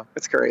everything,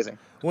 it's crazy.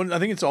 Well, I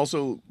think it's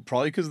also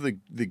probably because of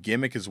the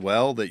gimmick as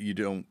well that you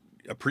don't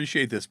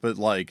appreciate this, but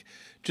like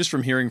just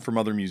from hearing from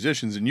other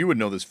musicians, and you would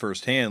know this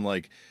firsthand,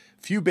 like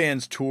few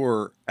bands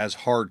tour as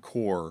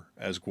hardcore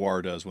as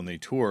GWAR does when they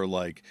tour.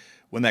 Like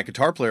when that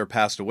guitar player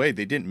passed away,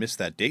 they didn't miss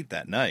that date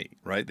that night,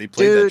 right? They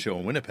played that show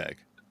in Winnipeg.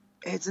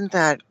 Isn't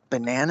that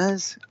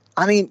bananas?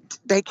 I mean,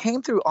 they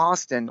came through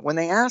Austin. When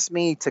they asked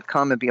me to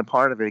come and be a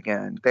part of it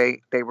again,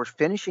 they were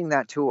finishing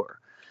that tour.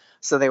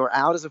 So they were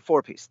out as a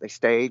 4-piece. They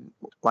stayed,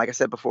 like I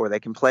said before, they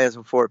can play as a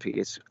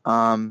 4-piece.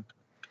 And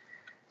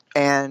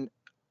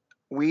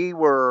we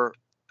were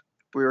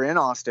in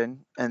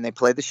Austin and they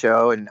played the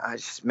show, and I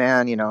just,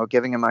 man,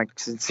 giving him my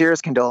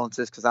sincerest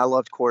condolences because I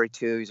loved Corey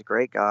too. He's a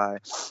great guy.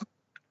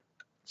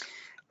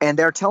 And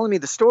they're telling me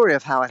the story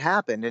of how it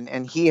happened,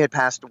 and he had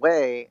passed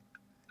away.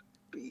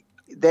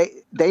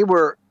 They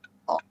were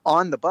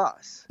on the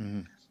bus,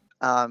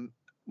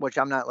 which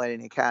I'm not letting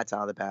any cats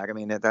out of the bag. I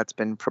mean, that's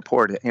been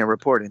reported.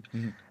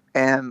 Mm-hmm.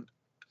 And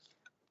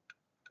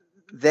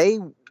they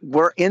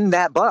were in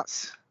that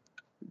bus.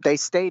 They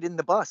stayed in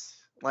the bus.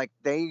 Like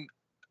they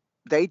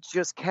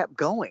just kept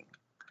going,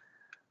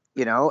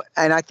 and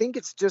I think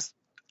it's just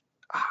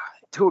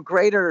to a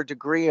greater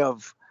degree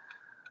of,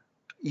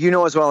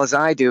 as well as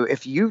I do,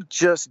 if you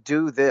just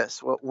do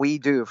this, what we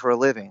do for a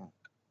living,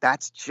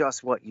 that's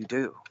just what you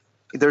do.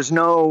 There's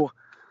no,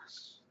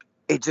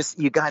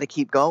 you got to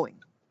keep going.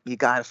 You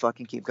got to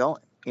fucking keep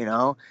going,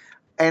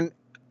 And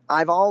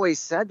I've always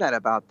said that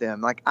about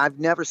them. Like, I've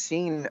never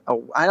seen,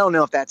 I don't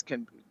know if that's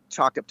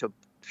chalked up to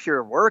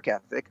pure work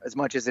ethic as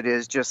much as it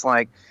is just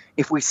like,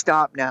 if we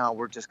stop now,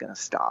 we're just going to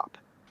stop.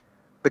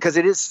 Because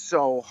it is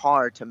so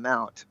hard to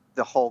mount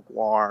the whole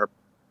GWAR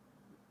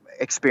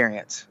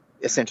experience,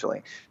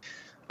 essentially.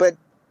 But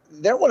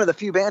they're one of the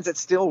few bands that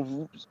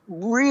still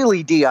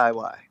really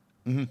DIY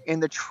in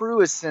the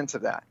truest sense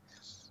of that.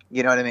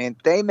 You know what I mean?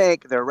 They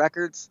make their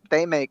records,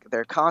 they make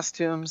their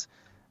costumes,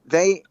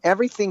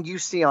 everything you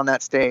see on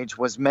that stage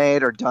was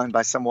made or done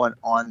by someone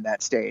on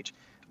that stage.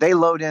 They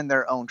load in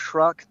their own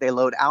truck, they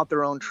load out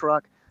their own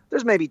truck.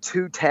 There's maybe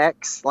 2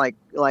 techs, like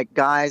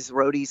guys,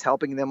 roadies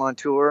helping them on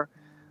tour.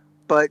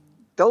 But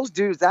those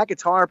dudes, that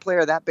guitar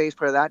player, that bass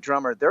player, that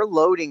drummer, they're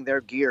loading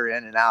their gear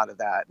in and out of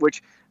that,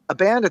 which a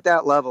band at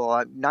that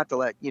level, not to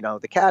let,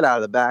 the cat out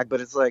of the bag,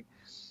 but it's like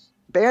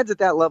bands at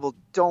that level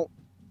don't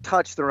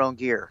touch their own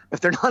gear if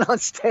they're not on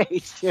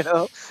stage,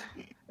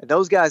 And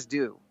those guys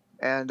do.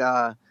 And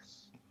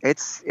it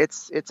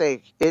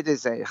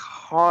is a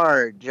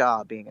hard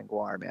job being in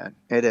GWAR, man.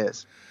 It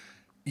is.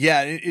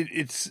 Yeah,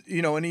 it's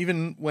and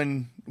even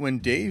when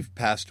Dave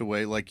passed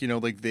away,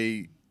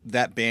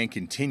 that band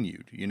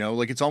continued,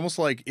 like it's almost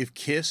like if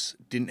Kiss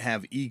didn't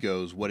have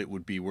egos, what it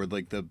would be, where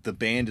like the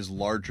band is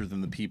larger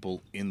than the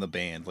people in the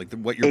band, like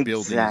what you're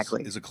building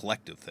is a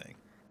collective thing.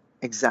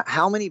 Exactly.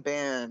 How many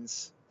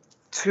bands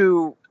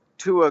to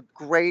a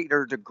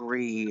greater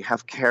degree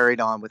have carried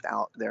on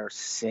without their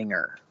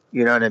singer?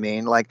 You know what I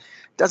mean? Like,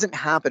 doesn't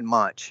happen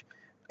much.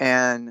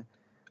 And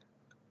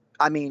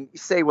I mean,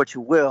 say what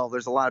you will,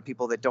 there's a lot of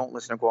people that don't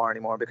listen to GWAR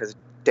anymore because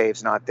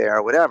Dave's not there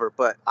or whatever.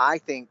 But I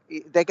think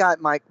they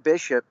got Mike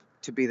Bishop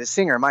to be the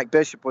singer. Mike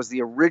Bishop was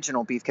the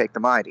original Beefcake the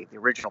Mighty, the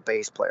original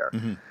bass player.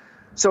 Mm-hmm.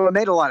 So it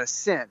made a lot of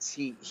sense.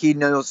 He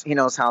knows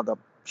how the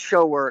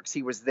show works.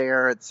 He was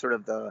there at sort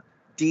of the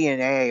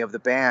DNA of the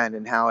band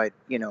and how it,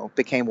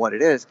 became what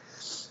it is.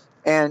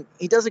 And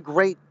he does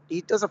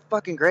a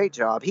fucking great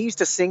job. He used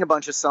to sing a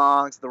bunch of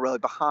songs, The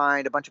Road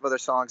Behind, a bunch of other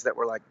songs that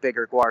were like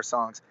bigger GWAR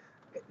songs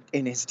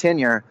in his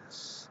tenure.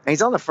 And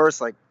he's on the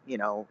first,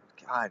 the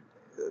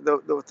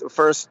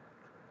first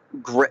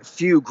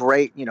few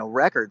great,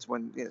 records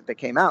when they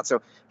came out.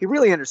 So he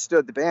really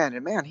understood the band,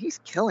 and man, he's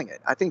killing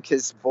it. I think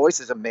his voice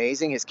is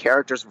amazing. His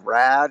character's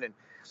rad. And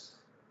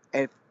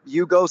if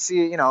you go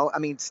see,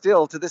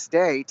 still to this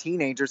day,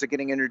 teenagers are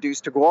getting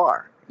introduced to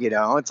GWAR,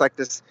 it's like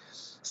this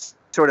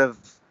sort of,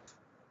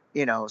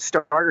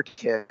 starter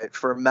kit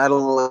for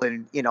metal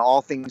and,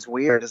 all things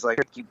weird is like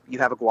you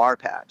have a GWAR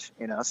patch,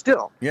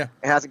 still. Yeah.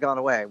 It hasn't gone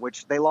away,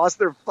 which they lost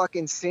their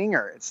fucking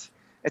singer.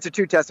 It's a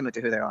true testament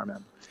to who they are,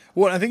 man.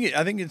 Well, I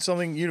think it's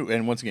something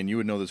and once again, you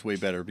would know this way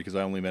better because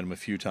I only met him a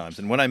few times.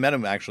 And when I met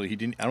him, actually,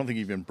 I don't think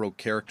he even broke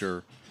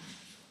character.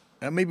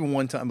 Maybe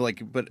one time,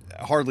 but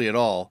hardly at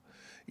all.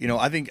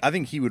 I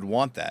think he would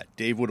want that.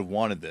 Dave would have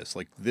wanted this.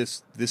 Like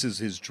this is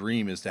his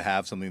dream, is to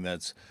have something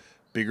that's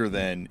bigger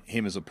than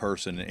him as a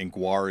person, and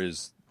GWAR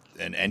is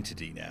an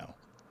entity now.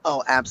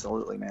 Oh,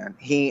 absolutely, man.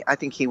 I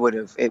think it would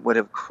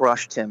have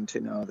crushed him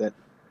to know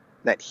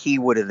that he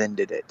would have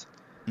ended it,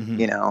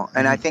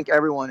 and I think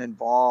everyone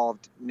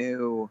involved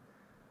knew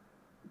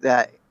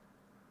that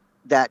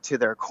to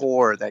their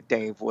core, that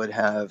Dave would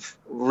have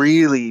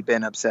really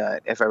been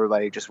upset if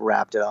everybody just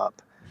wrapped it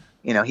up.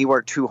 You know, he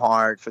worked too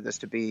hard for this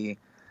to be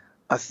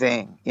a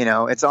thing. You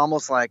know, it's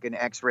almost like an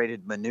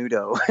X-rated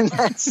Menudo in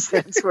that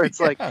sense, where it's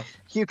like Yeah.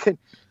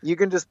 you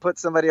can just put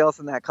somebody else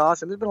in that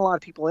costume. There's been a lot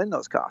of people in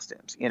those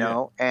costumes, you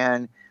know,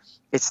 and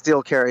it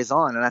still carries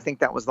on. And I think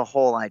that was the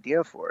whole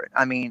idea for it.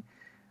 I mean,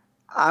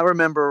 I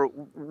remember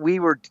we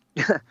were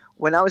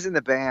when I was in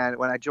the band,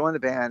 when I joined the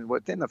band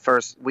within the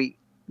first week,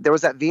 there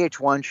was that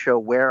VH1 show,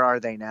 Where Are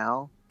They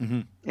Now?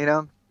 Mm-hmm. You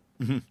know,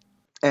 Mm-hmm.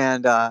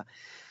 and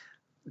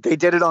they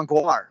did it on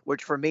Guar,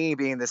 which for me,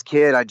 being this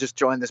kid, I just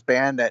joined this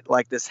band that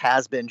like this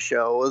has-been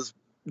show was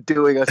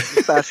doing a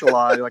special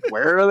on. Like,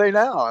 where are they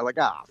now? I'm like,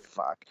 ah,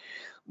 fuck.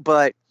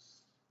 But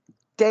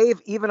Dave,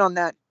 even on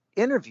that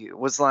interview,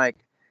 was like,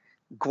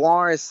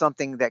 Guar is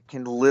something that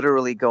can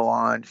literally go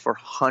on for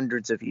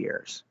hundreds of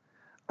years,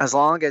 as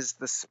long as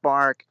the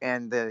spark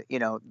and the, you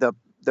know,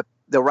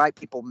 the right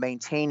people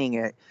maintaining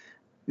it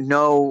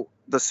know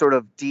the sort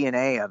of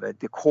DNA of it,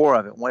 the core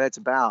of it, what it's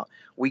about.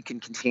 We can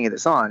continue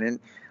this on, and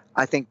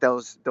I think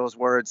those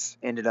words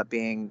ended up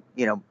being,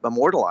 you know,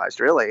 immortalized,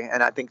 really,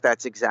 and I think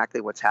that's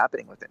exactly what's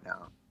happening with it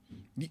now.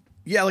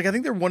 Yeah, like I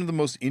think they're one of the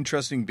most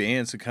interesting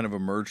bands to kind of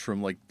emerge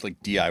from like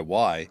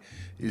DIY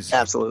is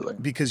Absolutely.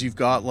 because you've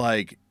got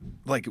like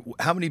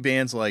how many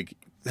bands, like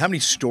how many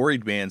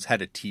storied bands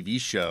had a TV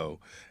show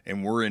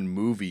and were in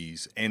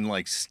movies and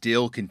like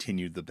still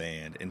continued the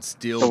band and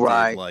still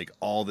did like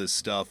all this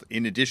stuff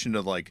in addition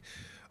to like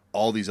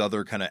all these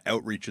other kind of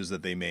outreaches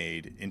that they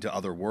made into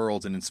other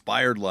worlds and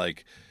inspired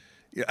like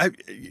I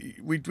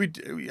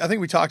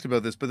think we talked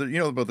about this, but you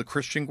know about the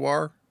Christian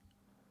Guar.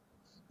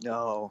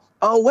 No.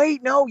 Oh,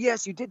 wait. No.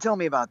 Yes, you did tell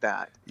me about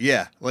that.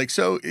 Yeah. Like,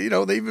 so, you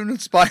know, they even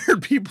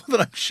inspired people that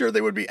I'm sure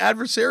they would be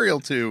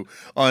adversarial to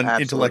on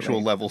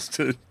intellectual levels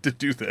to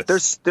do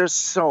this. There's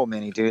so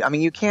many, dude. I mean,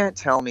 you can't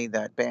tell me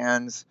that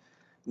bands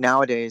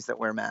nowadays that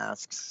wear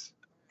masks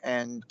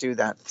and do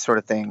that sort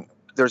of thing,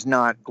 there's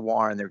not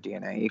Guar in their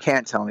DNA. You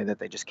can't tell me that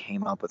they just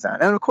came up with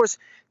that. And of course,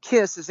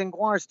 Kiss is in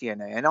Guar's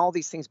DNA and all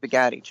these things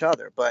begat each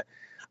other. But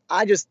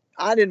I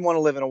didn't want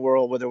to live in a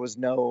world where there was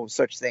no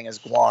such thing as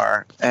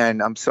Guar,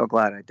 and I'm so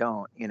glad I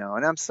don't, you know,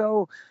 and I'm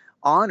so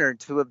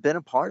honored to have been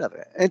a part of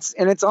it.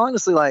 It's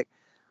honestly like,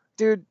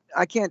 dude,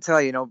 I can't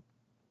tell you, you know,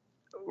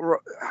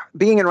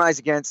 being in Rise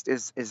Against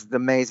is the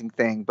amazing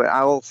thing, but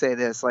I will say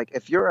this, like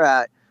if you're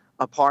at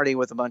a party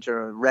with a bunch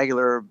of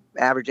regular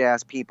average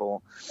ass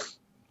people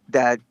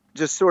that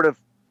just sort of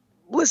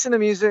listen to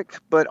music,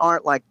 but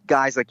aren't like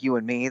guys like you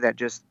and me that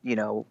just, you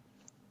know,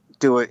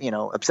 do it, you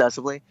know,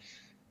 obsessively.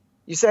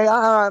 You say, you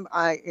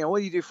know, what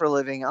do you do for a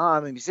living? Oh,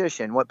 I'm a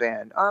musician. What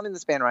band? Oh, I'm in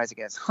this band Rise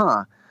Against.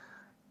 Huh.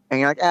 And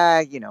you're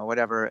like, you know,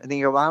 whatever. And then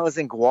you go, well, I was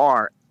in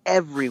Guar.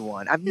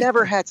 Everyone. I've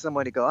never had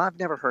somebody go, I've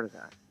never heard of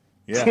that.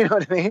 Yeah. You know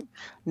what I mean?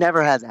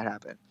 Never had that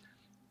happen.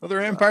 Well,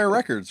 they're Empire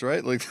Records,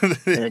 right? Like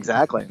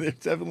exactly. They're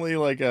definitely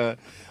like a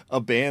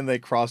band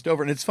that crossed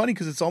over. And it's funny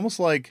because it's almost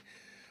like,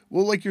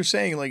 well, like you're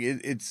saying, like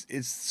it's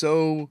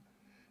so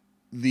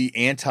the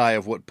anti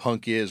of what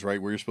punk is,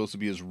 right? Where you're supposed to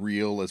be as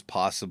real as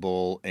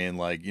possible. And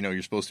like, you know,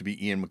 you're supposed to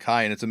be Ian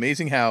MacKaye. And it's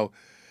amazing how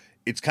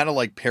it's kind of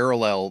like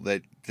parallel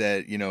that,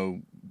 you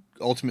know,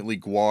 ultimately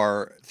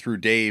Guar through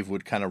Dave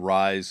would kind of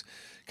rise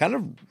kind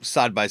of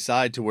side by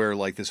side to where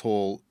like this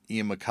whole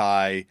Ian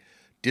MacKaye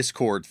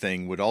Discord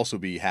thing would also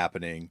be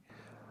happening.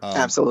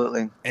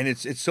 Absolutely. And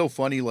it's so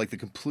funny, like the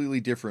completely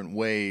different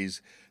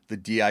ways the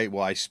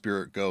DIY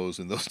spirit goes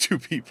in those two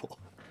people.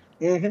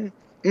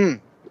 Mm-hmm.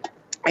 Mm.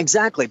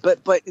 Exactly.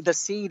 But the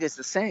seed is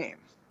the same.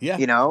 Yeah.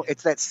 You know,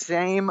 it's that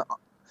same,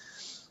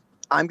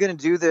 I'm going to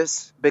do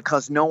this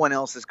because no one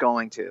else is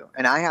going to.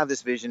 And I have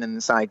this vision and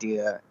this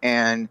idea.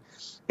 And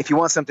if you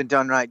want something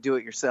done right, do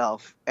it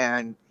yourself.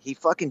 And he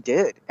fucking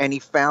did. And he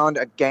found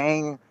a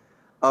gang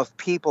of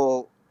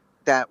people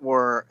that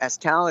were as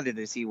talented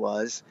as he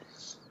was,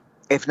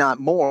 if not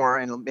more,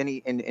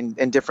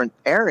 in different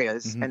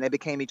areas. Mm-hmm. And they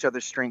became each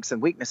other's strengths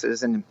and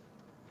weaknesses. And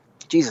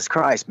Jesus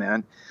Christ,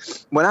 man.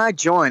 When I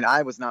joined,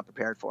 I was not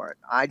prepared for it.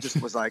 I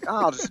just was like,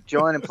 I'll just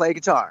join and play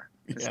guitar.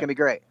 It's going to be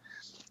great.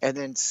 And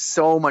then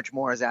so much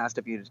more is asked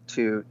of you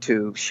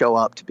to show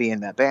up to be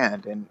in that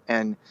band.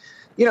 And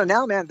you know,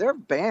 now, man, their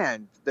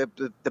band,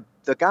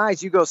 the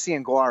guys you go see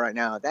in Guar right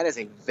now, that is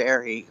a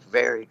very,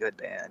 very good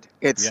band.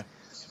 It's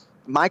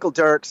Michael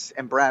Dirks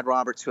and Brad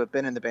Roberts, who have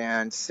been in the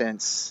band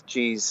since,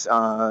 the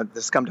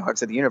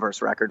Scumdogs of the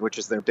Universe record, which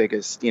is their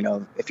biggest, you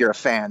know, if you're a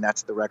fan,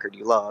 that's the record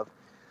you love.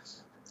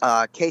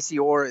 Casey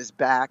Orr is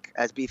back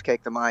as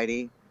Beefcake the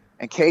Mighty,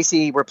 and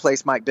Casey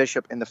replaced Mike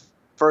Bishop in the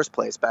first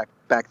place back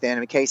then.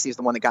 I mean, Casey is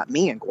the one that got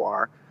me in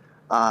Guar.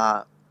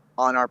 On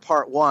our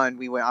part one,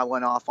 I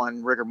went off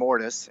on Rigor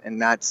Mortis,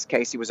 and that's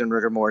Casey was in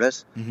Rigor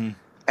Mortis. Mm-hmm.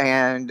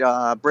 And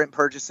Brent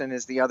Purgeson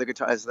is the other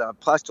guitar, as the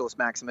Pustulus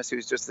Maximus,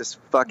 who's just this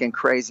fucking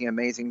crazy,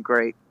 amazing,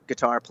 great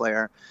guitar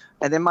player.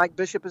 And then Mike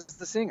Bishop is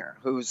the singer,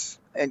 who's,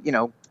 you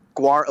know,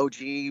 Guar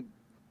OG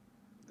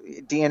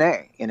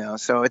DNA, you know,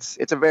 so it's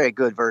a very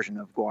good version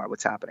of Guar,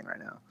 what's happening right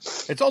now.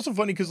 It's also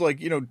funny because,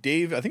 like, you know,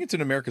 Dave, I think it's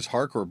in America's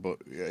Hardcore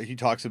book, he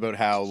talks about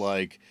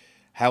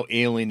how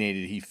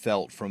alienated he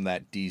felt from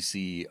that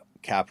DC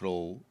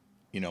Capitol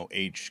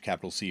H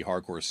capital C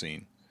hardcore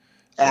scene.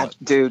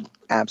 Dude,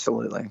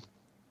 absolutely.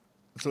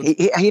 So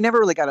He never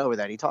really got over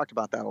that. He talked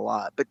about that a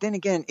lot. But then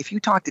again, if you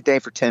talked to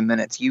Dave for 10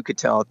 minutes, you could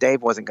tell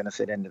Dave wasn't going to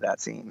fit into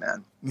that scene,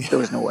 man. There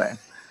was no way.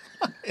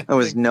 There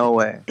was no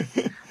way.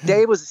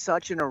 Dave was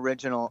such an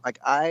original. Like,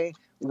 I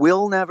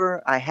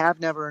have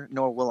never,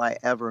 nor will I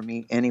ever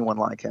meet anyone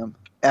like him,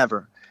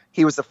 ever.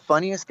 He was the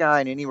funniest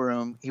guy in any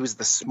room. He was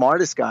the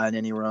smartest guy in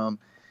any room.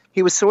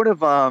 He was sort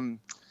of, I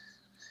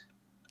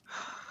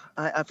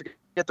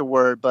forget the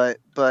word, but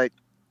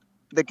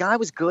the guy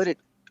was good at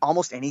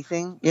almost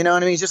anything. You know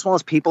what I mean? He's just one of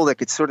those people that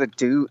could sort of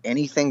do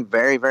anything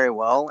very, very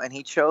well. And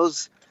he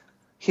chose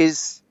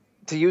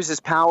to use his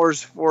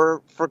powers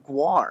for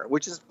Gwar,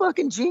 which is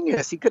fucking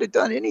genius. He could have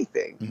done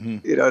anything.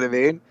 Mm-hmm. You know what I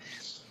mean?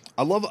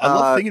 I love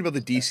thinking about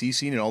the DC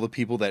scene and all the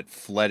people that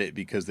fled it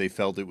because they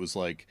felt it was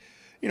like,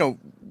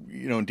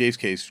 in Dave's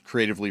case,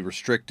 creatively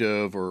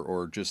restrictive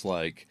or just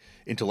like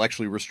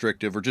intellectually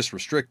restrictive or just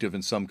restrictive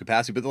in some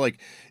capacity. But like,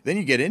 then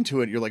you get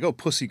into it, you're like, oh,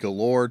 Pussy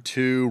Galore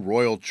 2,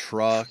 Royal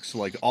Trucks,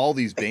 like all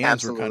these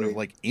bands were kind of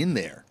like in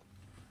there.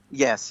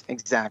 Yes,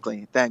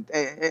 exactly. That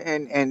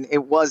and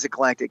it was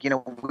eclectic.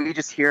 We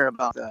just hear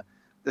about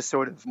the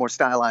sort of more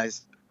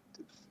stylized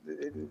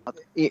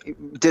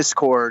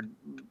Discord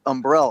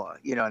umbrella.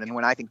 You know what I mean?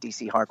 When I think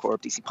DC hardcore,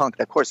 DC punk,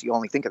 of course you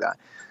only think of that.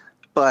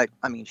 But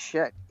I mean,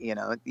 shit.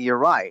 You're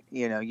right.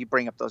 You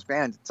bring up those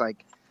bands. It's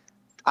like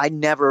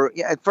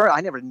at first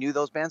I never knew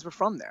those bands were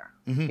from there.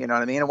 Mm-hmm. You know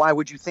what I mean? And why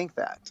would you think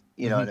that?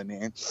 You know what I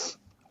mean?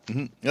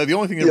 Mm-hmm. Now, the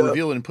only thing they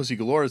reveal in Pussy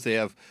Galore is they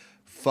have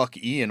 "fuck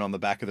Ian" on the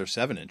back of their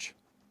 7-inch.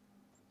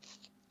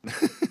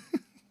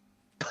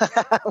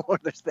 Or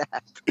there's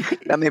that.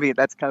 Now maybe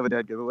that's kind of a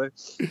dead giveaway.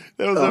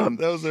 That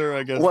was their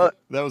I guess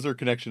that was their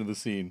connection to the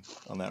scene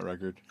on that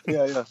record.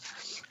 Yeah.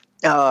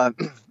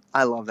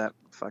 I love that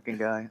fucking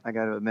guy. I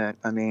got to admit.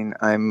 I mean,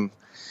 I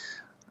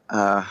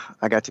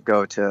got to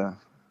go to.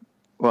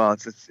 Well,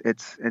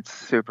 it's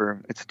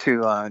super. It's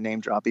too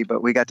name droppy,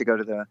 but we got to go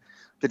to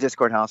the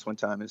Discord house one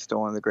time. It's still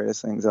one of the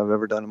greatest things I've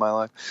ever done in my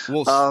life.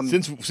 Well,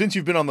 since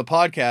you've been on the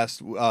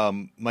podcast,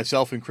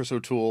 myself and Chris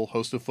O'Toole,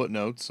 host of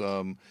Footnotes,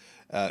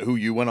 who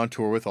you went on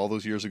tour with all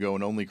those years ago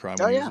in Only Crime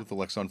when he was with the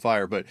Lex on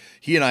Fire, but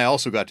he and I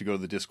also got to go to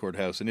the Discord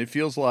house, and it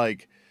feels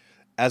like,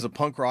 as a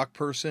punk rock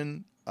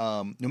person,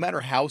 no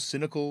matter how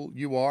cynical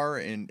you are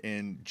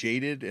and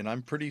jaded, and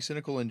I'm pretty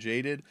cynical and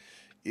jaded,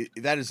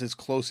 that is as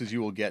close as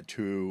you will get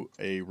to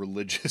a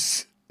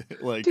religious.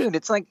 Dude,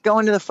 it's like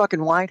going to the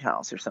fucking White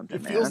House or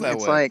something. It feels that way.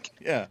 It's like,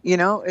 yeah,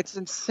 it's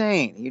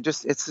insane.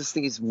 It's just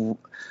these.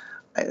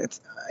 It's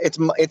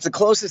the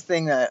closest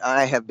thing that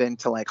I have been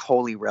to like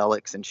holy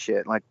relics and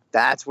shit. Like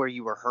that's where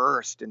you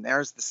rehearsed, and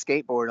there's the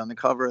skateboard on the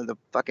cover of the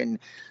fucking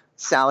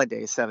Salad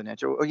Day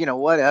 7-inch, or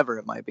whatever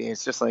it might be.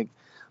 It's just like,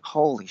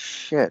 holy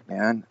shit,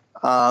 man.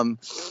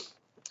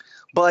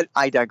 But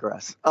I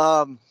digress.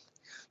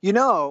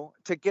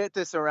 To get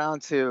this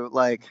around to,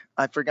 like,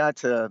 I forgot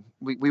to,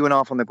 we went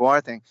off on the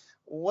Gwar thing.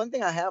 One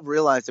thing I have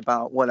realized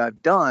about what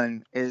I've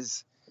done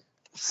is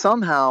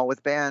somehow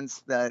with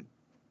bands that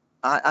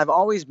I've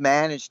always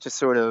managed to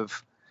sort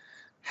of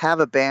have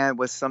a band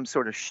with some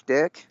sort of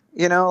shtick,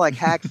 like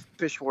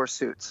Hagfish wore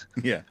suits.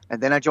 Yeah.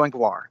 And then I joined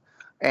Gwar.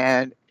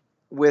 And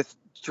with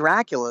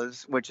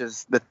Dracula's, which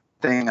is the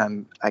thing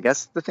I'm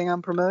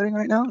promoting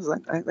right now.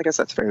 I guess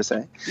that's fair to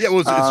say. Yeah, well,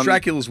 it's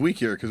Dracula's week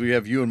here because we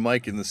have you and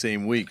Mike in the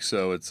same week,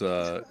 so it's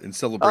in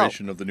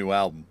celebration of the new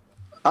album.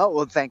 Oh,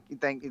 well, thank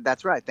you.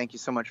 That's right. Thank you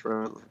so much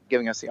for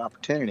giving us the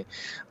opportunity.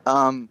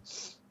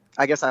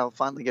 I guess I'll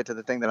finally get to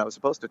the thing that I was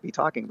supposed to be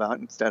talking about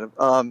instead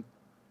of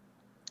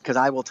because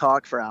I will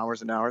talk for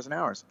hours and hours and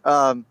hours.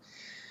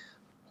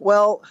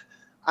 Well,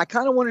 I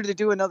kind of wanted to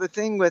do another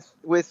thing with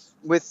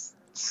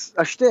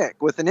a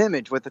shtick, with an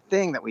image, with a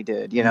thing that we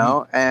did,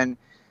 and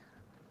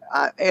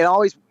it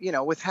always,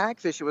 with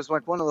Hagfish, it was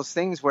like one of those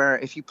things where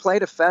if you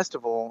played a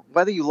festival,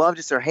 whether you loved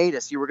us or hate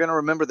us, you were going to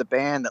remember the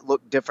band that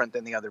looked different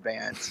than the other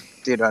bands.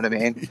 Do you know what I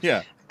mean?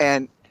 Yeah.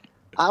 And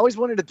I always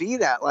wanted to be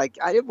that. Like,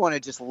 I didn't want to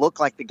just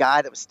look like the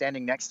guy that was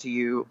standing next to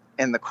you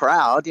in the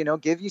crowd,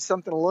 give you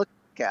something to look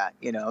at,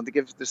 to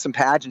give some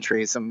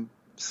pageantry, some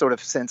sort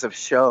of sense of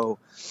show.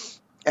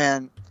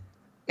 And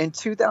in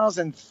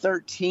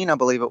 2013, I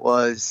believe it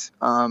was,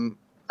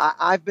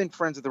 I've been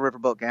friends with the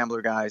Riverboat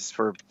Gambler guys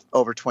for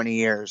over 20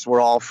 years. We're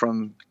all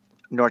from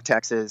North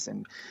Texas,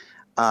 and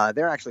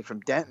they're actually from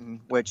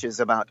Denton, which is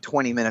about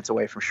 20 minutes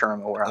away from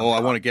Sherman, where I'm from.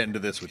 I want to get into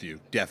this with you.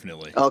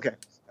 Definitely. Okay.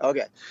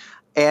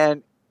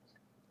 And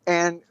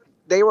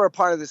they were a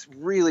part of this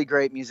really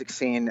great music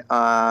scene. It's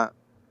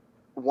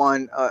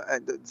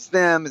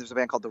them. There's a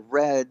band called the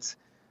Reds.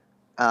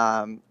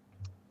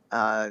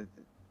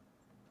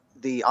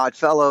 The Odd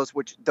Fellows,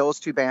 which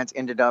those two bands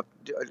ended up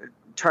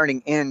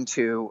turning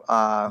into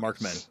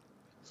Marked Men.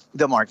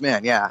 The Marked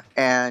Men, yeah.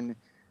 And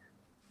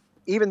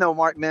even though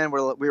Marked Men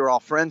we were all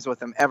friends with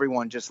them,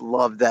 everyone just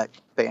loved that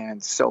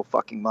band so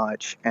fucking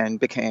much and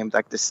became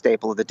like the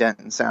staple of the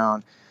Denton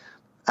sound.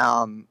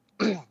 And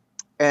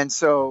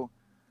so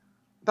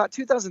about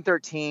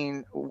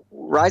 2013,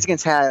 Rise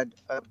Against had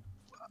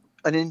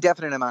an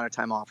indefinite amount of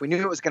time off. We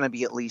knew it was going to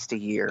be at least a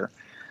year.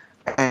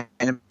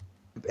 And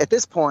at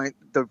this point,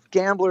 the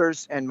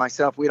Gamblers and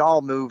myself, we'd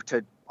all moved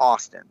to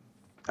Austin.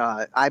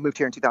 I moved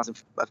here in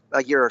 2000,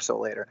 a year or so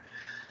later.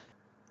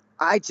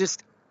 I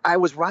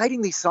was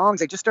writing these songs.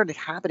 They just started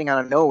happening out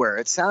of nowhere.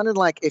 It sounded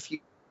like if you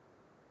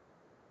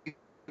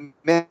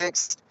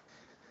mixed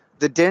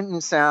the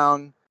Denton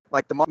sound,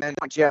 like the Mark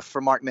Jeff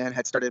from Mark Mann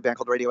had started a band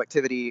called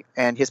Radioactivity,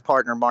 and his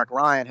partner Mark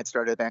Ryan had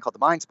started a band called the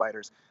Mind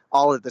Spiders.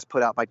 All of this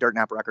put out by Dirt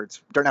Nap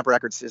Records. Dirt Nap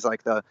Records is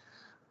like the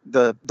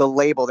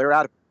label. They were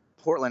out of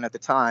Portland at the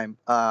time.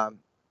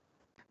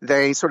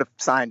 They sort of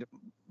signed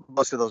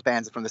most of those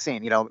bands from the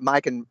scene. You know,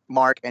 Mike and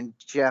Mark and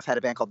Jeff had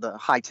a band called the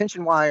High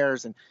Tension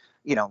Wires, and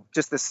you know,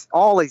 just this.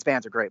 All these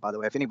bands are great, by the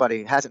way. If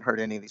anybody hasn't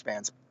heard any of these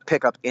bands,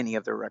 pick up any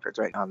of their records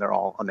right now. They're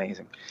all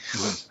amazing.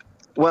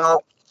 Mm-hmm.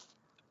 Well,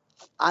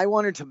 I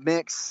wanted to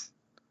mix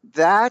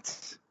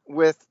that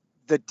with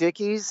the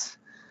Dickies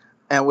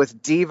and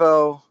with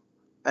Devo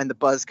and the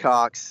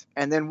Buzzcocks,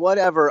 and then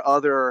whatever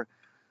other,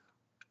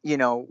 you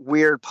know,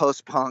 weird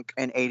post-punk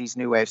and 80s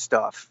new wave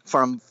stuff,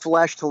 from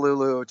Flesh to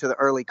Lulu to the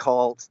early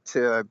Cult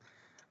to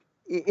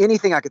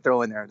anything I could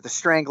throw in there, the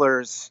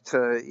Stranglers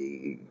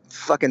to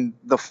fucking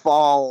the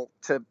Fall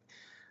to,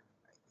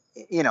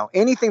 you know,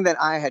 anything that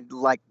I had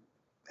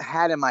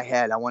had in my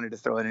head, I wanted to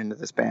throw it into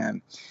this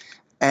band.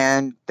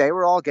 And they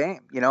were all game.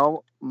 You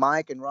know,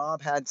 Mike and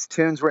Rob had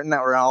tunes written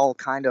that were all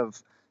kind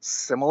of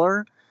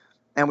similar.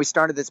 And we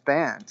started this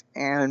band.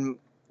 And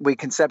we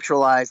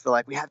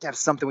conceptualized we have to have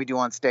something we do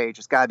on stage.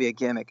 It's got to be a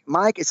gimmick.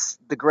 Mike is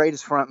the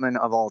greatest frontman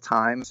of all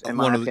times, in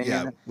my opinion.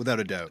 Yeah, without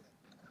a doubt.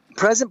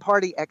 Present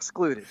party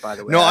excluded, by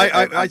the way. No,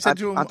 I said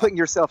to him... I'm putting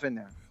yourself in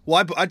there.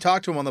 Well, I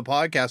talked to him on the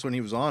podcast when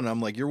he was on. And I'm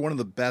like, you're one of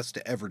the best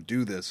to ever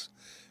do this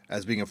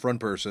as being a front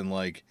person.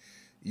 Like,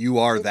 you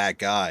are that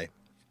guy.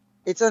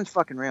 It's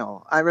unfucking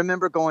real. I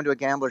remember going to a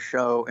Gambler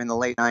show in the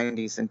late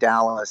 90s in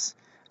Dallas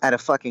at a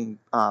fucking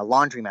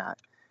laundromat.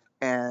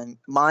 And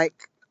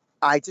Mike,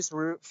 I just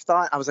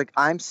thought, I was like,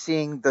 I'm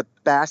seeing the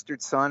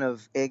bastard son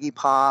of Iggy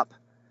Pop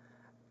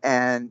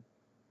and,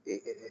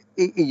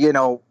 you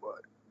know,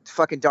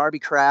 fucking Darby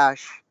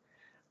Crash.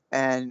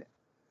 And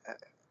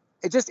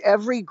it just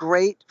every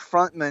great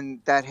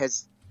frontman that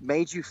has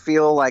made you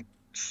feel like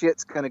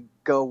shit's going to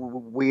go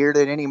weird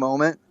at any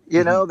moment.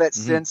 You know, that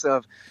sense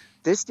of,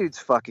 this dude's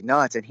fucking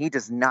nuts and he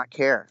does not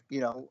care, you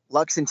know,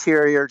 Lux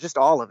Interior, just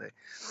all of it.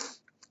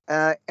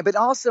 But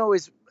also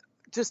is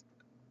just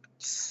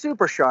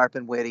super sharp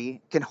and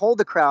witty, can hold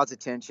the crowd's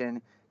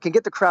attention, can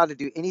get the crowd to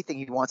do anything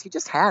he wants. He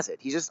just has it.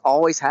 He just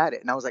always had it.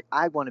 And I was like,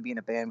 I want to be in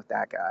a band with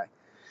that guy.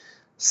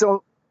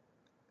 So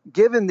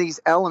given these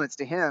elements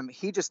to him,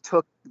 he just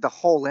took the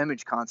whole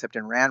image concept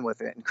and ran with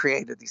it and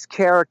created these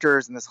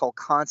characters and this whole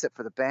concept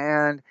for the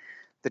band.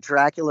 The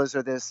Draculas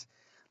are this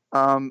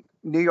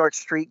New York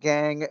street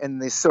gang in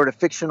this sort of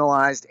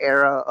fictionalized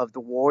era of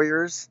the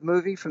Warriors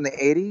movie from the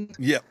 80s.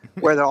 Yep.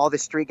 Where all the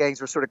street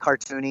gangs were sort of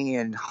cartoony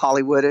and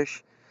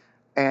Hollywoodish.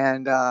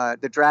 And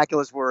the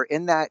Draculas were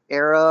in that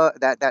era,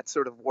 that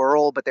sort of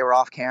world, but they were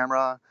off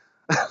camera.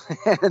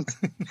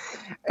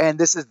 and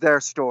this is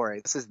their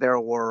story. This is their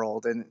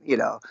world. And, you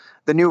know,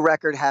 the new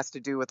record has to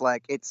do with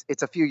it's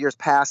a few years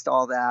past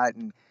all that.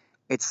 And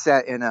it's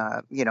set in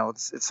you know,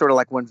 it's sort of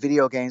like when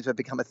video games have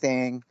become a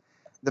thing.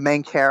 The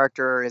main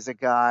character is a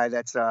guy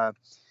that's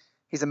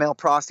he's a male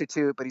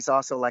prostitute, but he's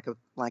also like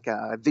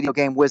a video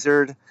game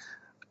wizard.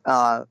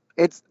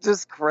 It's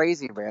just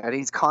crazy, man.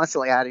 He's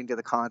constantly adding to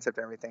the concept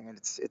and everything, and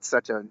it's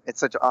such an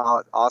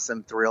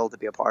awesome thrill to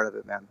be a part of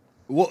it, man.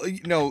 Well,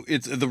 you know,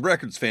 the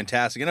record's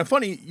fantastic, and it's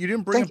funny you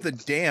didn't bring up the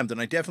Damned,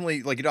 and I definitely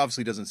it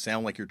obviously doesn't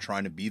sound like you're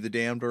trying to be the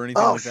Damned or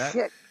anything like that.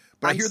 Shit.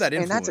 But I hear that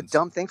influence, and that's a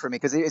dumb thing for me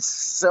because it's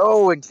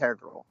so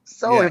integral,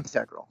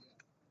 integral.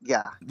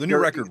 Yeah, the new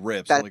record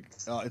rips.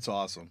 It's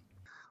awesome.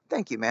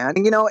 Thank you, man.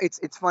 And you know, it's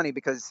funny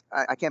because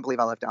I can't believe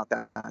I left out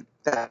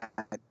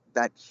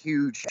that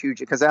huge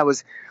because that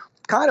was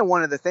kind of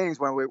one of the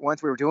things when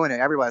once we were doing it,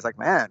 everybody's like,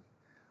 man,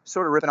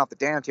 sort of ripping off the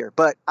Damned here.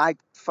 But I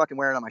fucking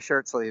wear it on my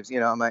shirt sleeves. You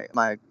know,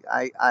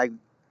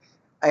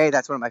 A,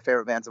 that's one of my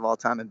favorite bands of all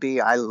time, and B,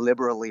 I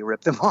liberally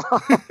rip them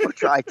off, or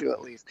try to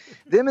at least.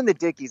 Them and the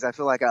Dickies, I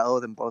feel like I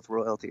owe them both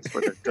royalties for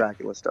the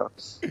Dracula stuff.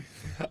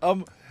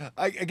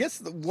 I guess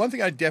the one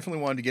thing I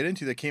definitely wanted to get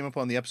into that came up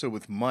on the episode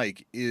with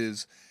Mike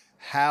is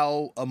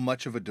how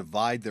much of a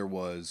divide there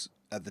was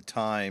at the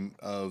time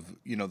of,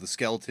 you know, the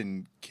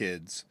Skeleton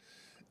Kids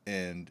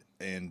and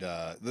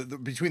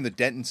between the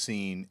Denton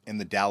scene and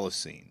the Dallas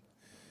scene.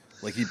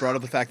 Like, he brought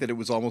up the fact that it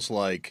was almost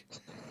like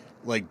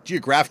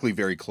geographically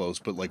very close,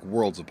 but like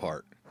worlds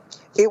apart.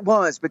 It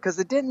was, because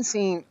the Denton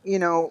scene, you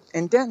know,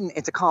 in Denton,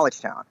 it's a college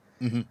town.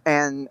 Mm-hmm.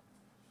 And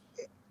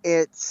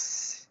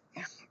it's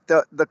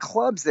the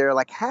clubs there,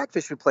 like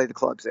Hagfish would play the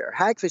clubs there.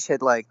 Hagfish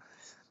had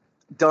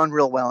done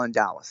real well in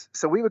Dallas.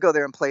 So we would go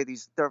there and play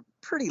they're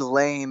pretty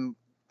lame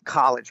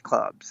college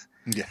clubs.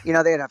 Yeah. You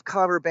know, they'd have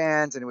cover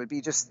bands and it would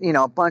be just, you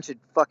know, a bunch of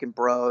fucking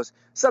bros.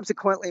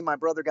 Subsequently, my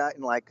brother got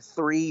in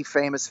 3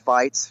 famous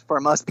fights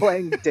from us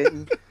playing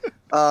Denton.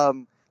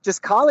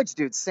 just college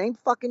dudes, same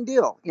fucking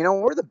deal. You know,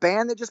 we're the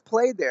band that just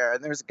played there,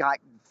 and there's got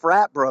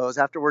frat bros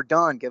after we're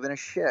done giving a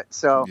shit.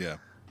 So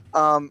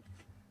Yeah.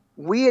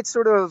 We had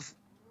sort of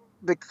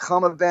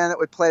become a band that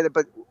would play that,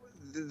 but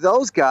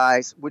those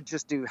guys would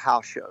just do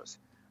house shows,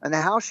 and the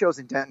house shows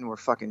in Denton were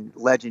fucking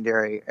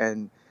legendary.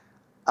 And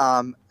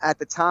at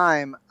the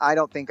time, I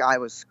don't think I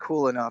was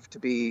cool enough to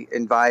be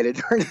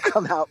invited or to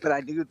come out, but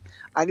I knew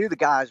the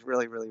guys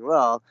really, really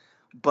well.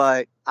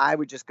 But I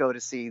would just go to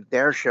see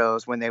their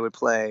shows when they would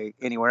play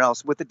anywhere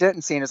else. With the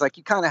Denton scene, it's like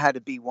you kind of had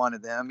to be one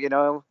of them, you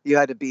know? You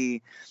had to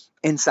be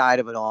inside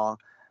of it all.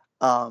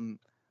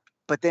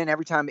 But then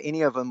every time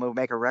any of them would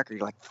make a record,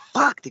 you're like,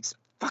 fuck, these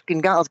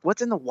fucking guys,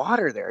 what's in the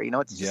water there? You know,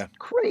 it's just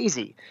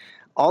crazy.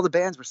 All the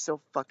bands were so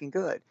fucking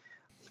good.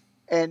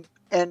 And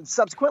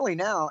subsequently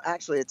now,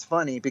 actually, it's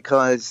funny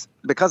because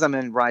I'm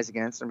in Rise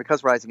Against, and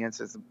because Rise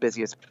Against is the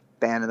busiest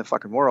band in the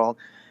fucking world,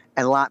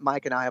 and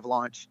Mike and I have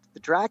launched the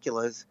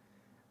Draculas,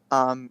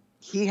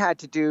 he had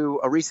to do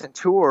a recent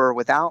tour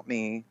without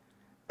me,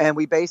 and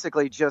we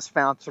basically just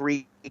found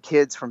 3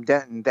 kids from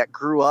Denton that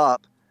grew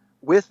up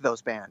with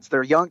those bands.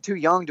 They're too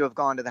young to have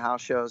gone to the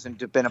house shows and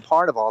to have been a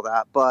part of all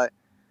that, but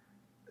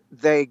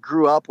they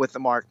grew up with the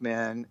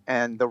Markmen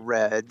and the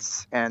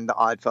Reds and the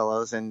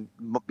Oddfellows and,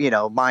 you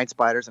know, Mind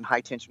Spiders and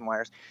High Tension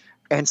Wires.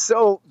 And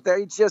so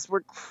they just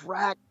were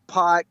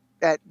crackpot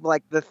at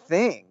like the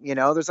thing, you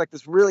know, there's like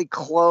this really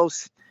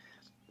close,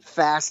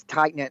 fast,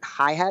 tight-knit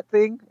hi-hat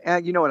thing.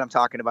 And you know what I'm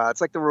talking about.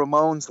 It's like the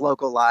Ramones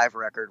Local Live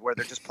record where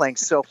they're just playing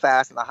so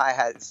fast and the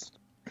hi-hat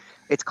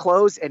it's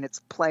closed and it's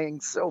playing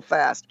so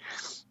fast.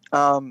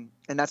 And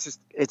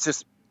it's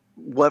just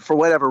what, for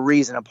whatever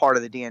reason, a part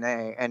of the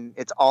DNA, and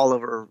it's all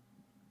over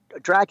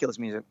Dracula's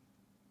music.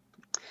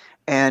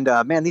 And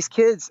man, these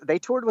kids, they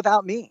toured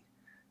without me.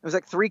 It was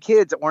like 3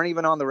 kids that weren't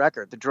even on the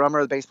record: the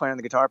drummer, the bass player, and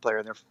the guitar player.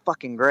 And they're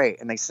fucking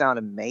great, and they sound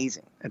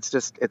amazing.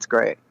 It's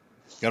great.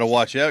 Got to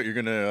watch out. You're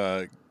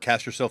gonna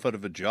cast yourself out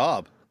of a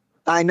job.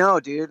 I know,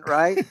 dude.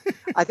 Right?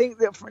 I think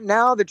that for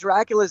now the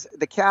Draculas,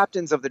 the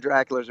captains of the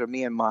Draculas, are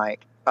me and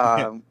Mike.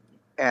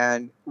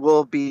 And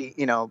we'll be,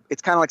 you know,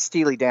 it's kind of like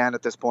Steely Dan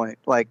at this point.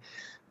 Like,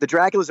 the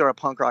Draculas are a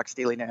punk rock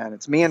Steely Dan.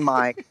 It's me and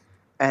Mike,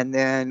 and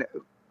then,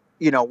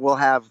 you know, we'll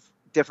have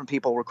different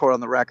people record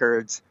on the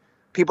records,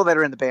 people that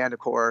are in the band, of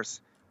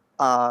course.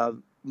 Have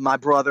my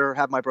brother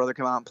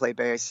come out and play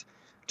bass,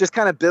 just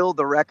kind of build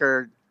the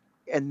record,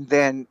 and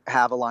then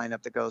have a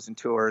lineup that goes and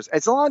tours.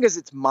 As long as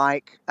it's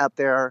Mike out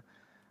there,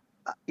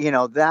 you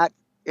know, that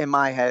in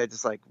my head,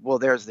 it's like, well,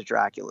 there's the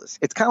Draculas.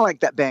 It's kind of like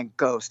that band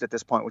Ghost at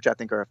this point, which I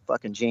think are a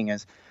fucking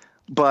genius.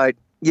 But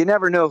you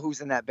never know who's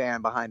in that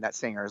band behind that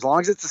singer. As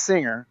long as it's a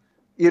singer,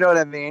 you know what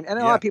I mean? And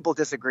a lot of people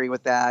disagree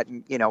with that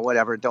and, you know,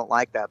 whatever, don't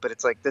like that. But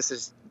it's like, this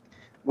is,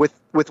 with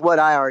what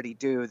I already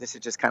do, this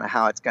is just kind of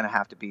how it's going to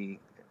have to be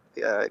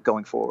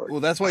going forward.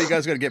 Well, that's why you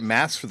guys got to get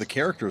masks for the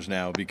characters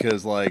now,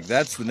 because, like,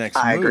 that's the next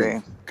move. I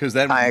agree. Because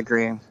then, I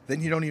agree.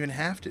 Then you don't even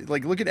have to.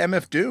 Like, look at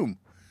MF Doom.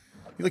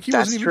 Like, he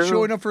That's wasn't even true.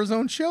 showing up for his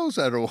own shows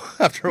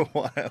after a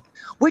while.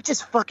 Which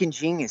is fucking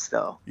genius,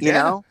 though. You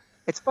know?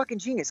 It's fucking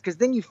genius, because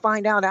then you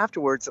find out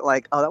afterwards,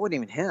 like, oh, that wasn't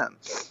even him.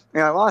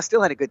 You know, well, I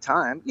still had a good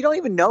time. You don't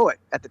even know it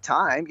at the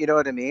time. You know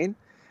what I mean?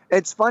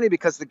 It's funny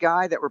because the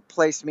guy that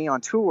replaced me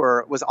on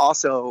tour was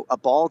also a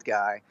bald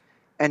guy.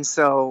 And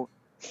so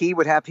he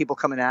would have people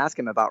come and ask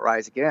him about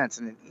Rise Against,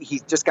 and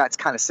he just got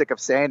kind of sick of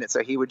saying it.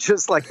 So he would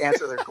just, like,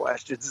 answer their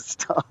questions and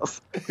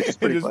stuff. Just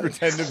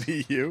pretend to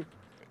be you.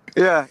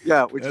 Yeah,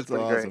 which That's is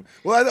pretty awesome. great.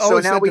 Well, I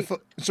always said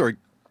sorry,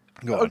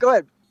 go on. Go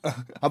ahead.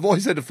 I've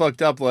always said to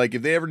fucked up, like,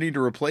 if they ever need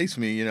to replace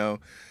me, you know,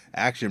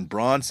 Action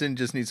Bronson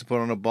just needs to put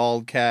on a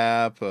bald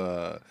cap.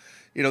 You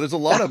know, there's a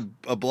lot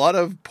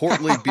of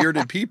portly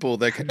bearded people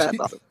that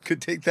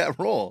could take that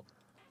role.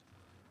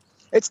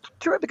 It's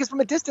true, because from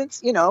a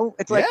distance, you know,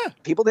 it's like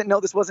people didn't know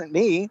this wasn't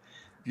me.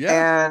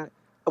 Yeah. And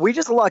we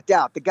just lucked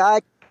out. The guy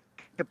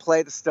could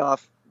play the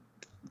stuff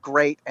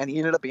great, and he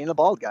ended up being a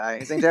bald guy.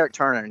 His name's Eric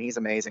Turner, and he's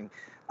amazing.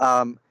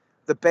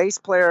 The bass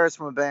player is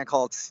from a band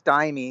called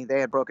Stymie. They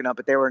had broken up,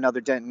 but they were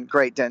another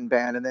great Denton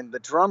band. And then the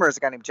drummer is a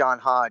guy named John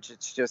Hodge.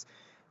 It's just,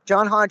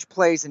 John Hodge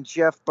plays in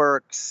Jeff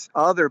Burke's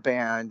other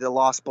band, the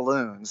Lost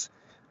Balloons,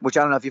 which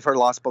I don't know if you've heard of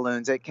Lost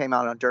Balloons. It came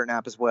out on Dirt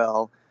Nap as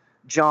well.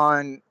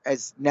 John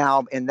is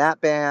now in that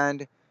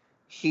band.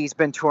 He's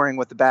been touring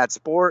with the Bad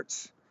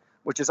Sports,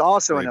 which is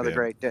also another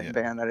great Denton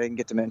band that I didn't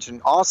get to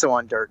mention, also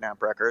on Dirt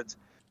Nap Records.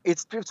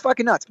 It's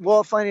fucking nuts.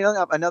 Well, funny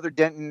enough, another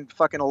Denton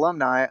fucking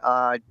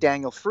alumni,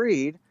 Daniel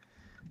Freed,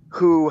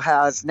 who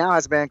now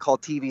has a band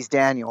called TV's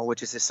Daniel,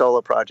 which is his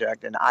solo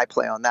project, and I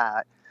play on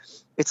that.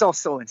 It's all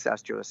so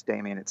incestuous,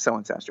 Damien. It's so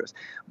incestuous.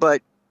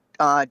 But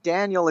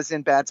Daniel is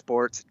in Bad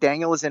Sports,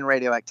 Daniel is in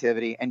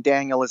Radioactivity, and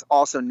Daniel is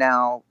also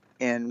now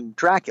in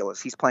Dracula's.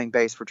 He's playing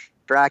bass for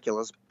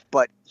Dracula's,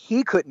 but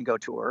he couldn't go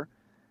tour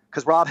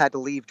because Rob had to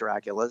leave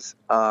Dracula's.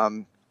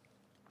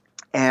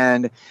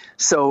 And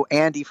so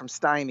Andy from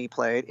Stymie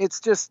played. It's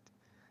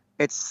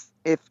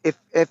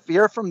if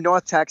you're from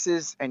North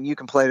Texas and you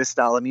can play this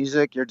style of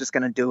music, you're just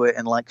going to do it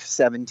in like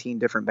 17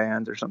 different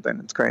bands or something.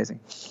 It's crazy.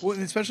 Well,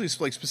 and especially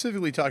like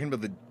specifically talking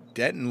about the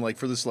Denton, like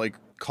for this like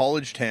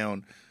college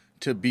town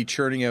to be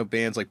churning out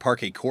bands like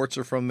Parquet Courts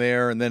are from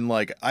there, and then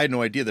like I had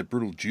no idea that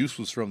Brutal Juice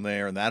was from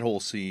there and that whole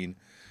scene.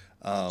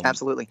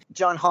 Absolutely.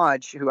 John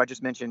Hodge, who I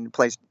just mentioned,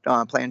 plays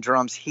playing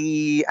drums.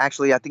 He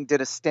actually, I think, did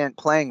a stint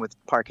playing with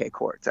Parquet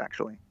Courts.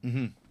 Actually,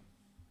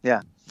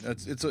 yeah.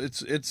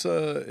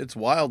 It's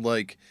wild,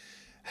 like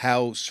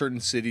how certain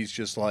cities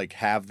just like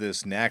have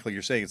this knack, like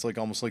you're saying. It's like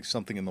almost like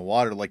something in the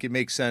water. Like it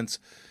makes sense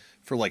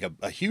for like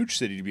a huge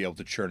city to be able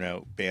to churn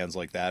out bands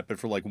like that, but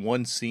for like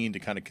one scene to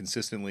kind of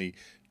consistently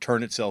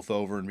turn itself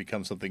over and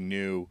become something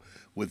new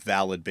with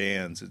valid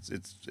bands,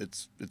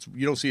 it's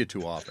you don't see it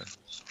too often.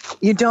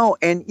 You don't,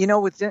 and you know,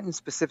 with Denton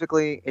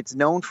specifically, it's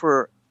known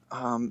for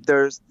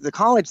there's the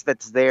college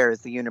that's there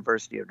is the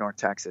University of North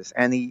Texas,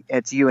 and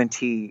it's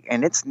UNT,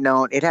 and it's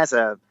known. It has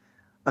a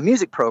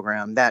music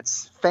program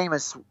that's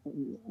famous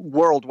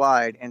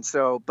worldwide, and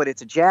so, but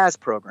it's a jazz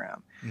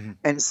program,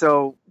 and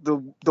so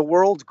the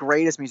world's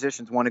greatest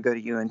musicians want to go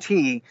to UNT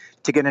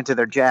to get into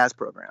their jazz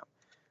program.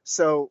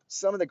 So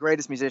some of the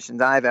greatest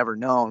musicians I've ever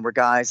known were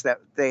guys that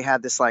they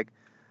had this like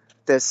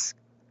this.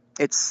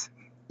 It's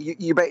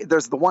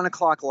there's the 1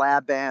 o'clock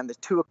lab band, the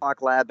 2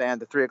 o'clock lab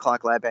band, the 3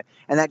 o'clock lab band,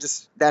 and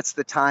that's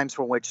the times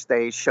for which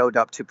they showed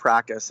up to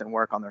practice and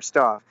work on their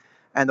stuff.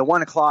 And the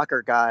 1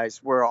 o'clocker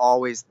guys were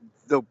always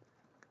the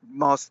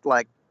most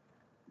like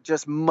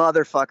just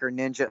motherfucker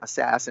ninja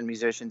assassin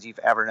musicians you've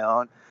ever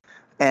known.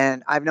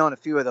 And I've known a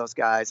few of those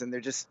guys, and they're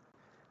just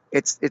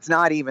it's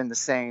not even the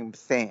same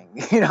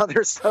thing. You know,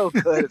 they're so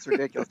good, it's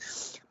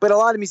ridiculous. But a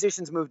lot of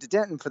musicians move to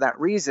Denton for that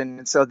reason,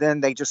 and so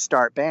then they just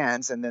start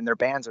bands, and then their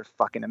bands are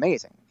fucking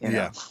amazing. You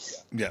know?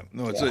 Yeah.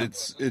 No,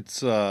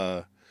 it's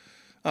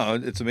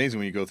amazing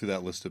when you go through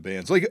that list of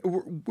bands. Like,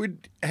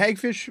 would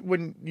Hagfish,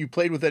 when you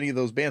played with any of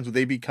those bands, would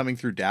they be coming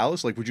through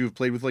Dallas? Like, would you have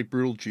played with like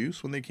Brutal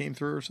Juice when they came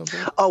through or something?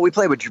 Oh, we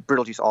played with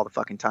Brutal Juice all the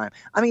fucking time.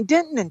 I mean,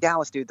 Denton and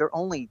Dallas, dude, they're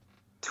only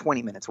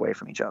 20 minutes away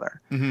from each other.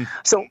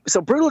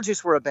 So Brutal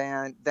Juice were a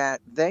band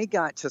that they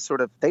got to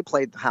sort of, they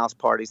played house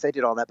parties, they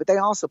did all that, but they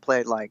also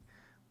played like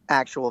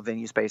actual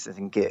venue spaces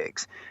and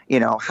gigs.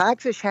 You know,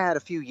 Hagfish had a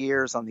few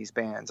years on these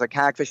bands. Like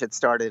Hagfish had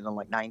started in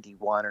like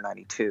 91 or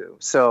 92.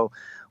 So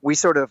we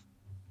sort of,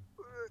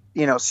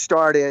 you know,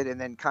 started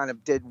and then kind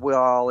of did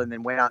well and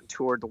then went out and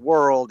toured the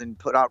world and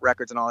put out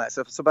records and all that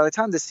stuff. So by the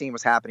time this scene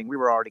was happening, we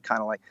were already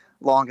kind of like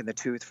long in the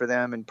tooth for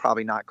them and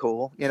probably not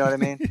cool. You know what I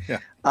mean?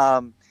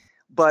 Yeah.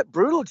 But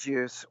Brutal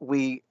Juice,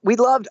 we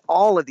loved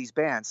all of these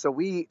bands. So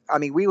we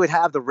would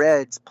have the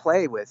Reds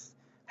play with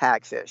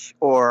Hagfish,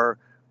 or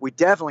we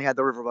definitely had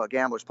the Riverboat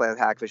Gamblers play with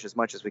Hagfish as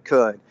much as we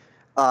could.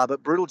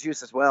 But Brutal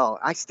Juice as well.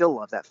 I still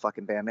love that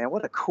fucking band, man.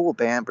 What a cool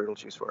band Brutal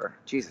Juice were.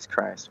 Jesus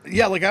Christ.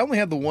 Yeah, like I only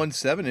had the 1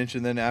 7-inch,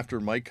 and then after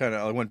Mike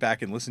I went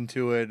back and listened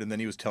to it, and then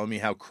he was telling me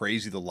how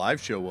crazy the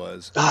live show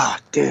was. Ah,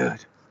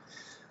 dude.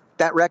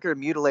 That record,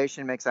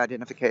 Mutilation Makes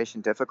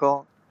Identification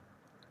Difficult.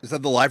 Is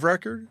that the live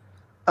record?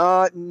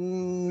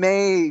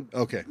 Maybe.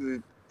 Okay.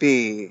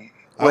 Wait.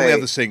 I only have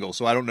the single,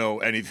 so I don't know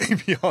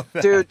anything beyond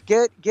that. Dude,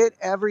 get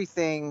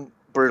everything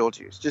Brutal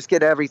Juice. Just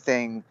get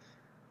everything,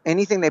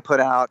 anything they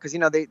put out, because you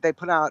know they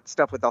put out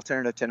stuff with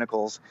Alternative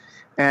Tentacles,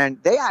 and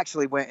they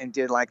actually went and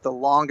did like the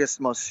longest,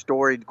 most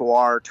storied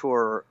Gwar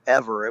tour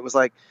ever. It was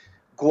like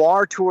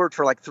Gwar toured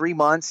for like 3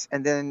 months,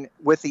 and then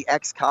with the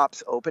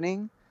Ex-Cops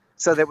opening,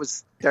 so that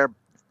was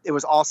it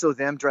was also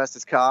them dressed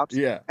as cops.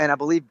 Yeah. And I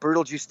believe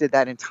Brutal Juice did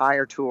that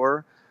entire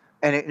tour.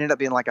 And it ended up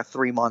being like a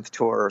 3-month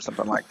tour or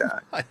something like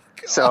that.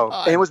 So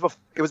and it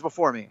was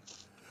before me.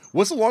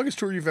 What's the longest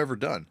tour you've ever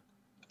done?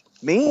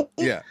 Me?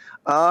 Yeah.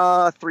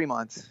 3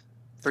 months.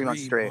 3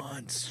 months straight. 3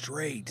 months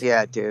straight.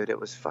 Yeah, dude, it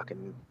was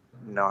fucking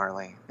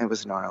gnarly. It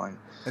was gnarly.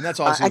 And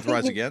that's also with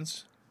Rise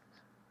Against?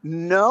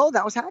 No,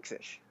 that was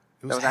Hagfish.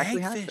 That was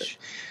actually Hagfish.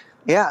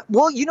 Yeah.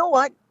 Well, you know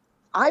what?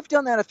 I've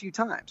done that a few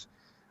times.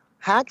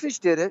 Hagfish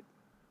did it.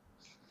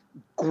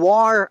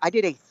 Gwar, I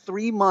did a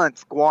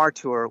 3-month Gwar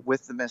tour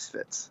with the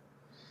Misfits.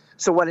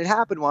 So what had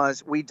happened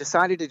was we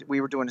decided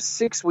we were doing a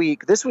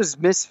 6-week. This was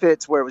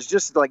Misfits, where it was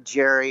just like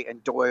Jerry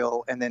and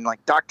Doyle, and then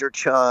like Dr.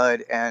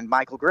 Chud and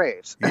Michael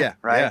Graves. Yeah,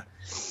 right. Yeah.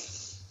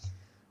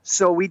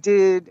 So we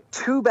did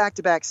 2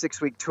 back-to-back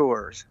 6-week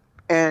tours,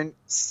 and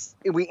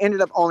we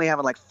ended up only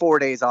having like 4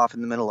 days off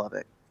in the middle of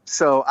it.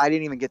 So I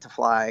didn't even get to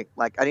fly.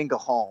 Like I didn't go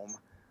home.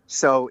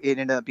 So it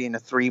ended up being a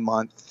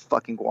 3-month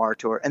fucking Gwar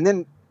tour. And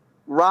then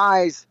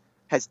Rise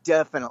has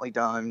definitely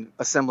done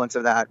a semblance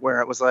of that,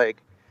 where it was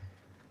like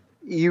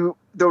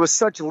there was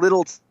such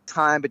little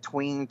time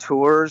between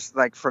tours.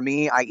 Like for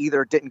me, I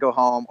either didn't go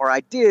home, or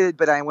I did,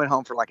 but I went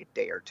home for like a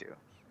day or two,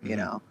 you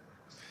know?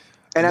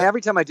 And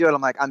every time I do it,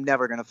 I'm like, I'm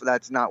never going to,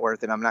 that's not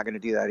worth it. I'm not going to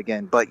do that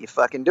again, but you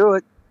fucking do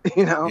it,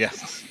 you know? Yeah.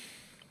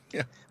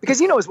 Yeah.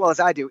 Because you know as well as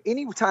I do,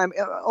 any time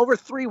over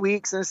 3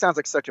 weeks, and it sounds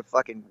like such a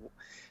fucking,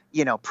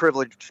 you know,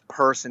 privileged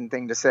person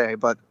thing to say,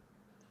 but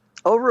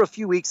over a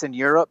few weeks in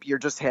Europe, your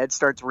just head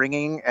starts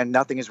ringing and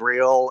nothing is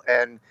real.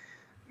 And,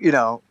 you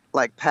know,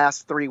 like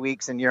past 3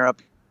 weeks in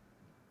Europe,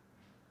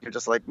 you're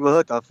just like,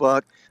 what the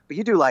fuck? But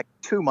you do like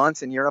 2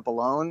 months in Europe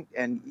alone,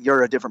 and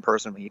you're a different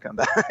person when you come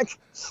back.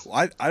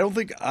 Well, I don't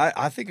think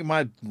I think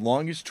my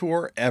longest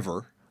tour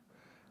ever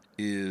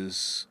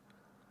is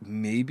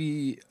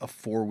maybe a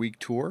 4-week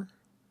tour.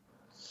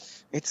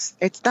 It's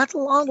that's a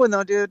long one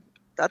though, dude.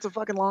 That's a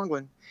fucking long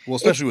one. Well,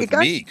 especially with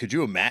me. Could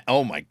you imagine?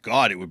 Oh my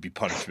God, it would be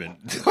punishment.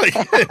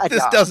 Like,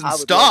 this doesn't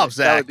stop,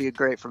 Zach. That would be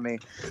great for me.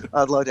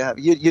 I'd love to have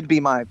you. You'd be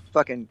my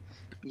fucking.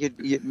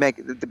 You'd make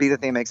to be the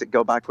thing that makes it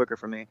go by quicker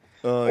for me.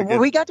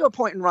 We got to a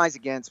point in Rise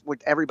Against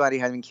with everybody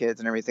having kids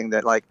and everything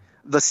that like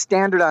the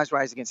standardized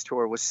Rise Against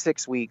tour was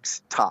 6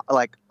 weeks top,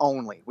 like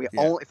only.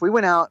 Only if we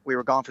went out, we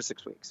were gone for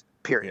 6 weeks.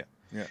 Period.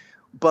 Yeah.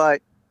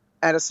 But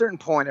at a certain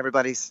point,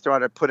 everybody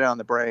started putting on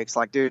the brakes.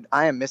 Like, dude,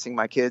 I am missing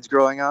my kids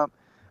growing up.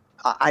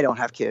 I don't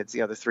have kids.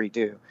 The other 3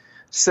 do.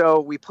 So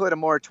we put a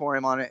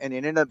moratorium on it, and it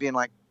ended up being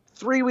like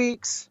 3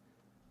 weeks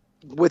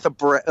with a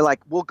break.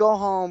 Like, we'll go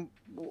home,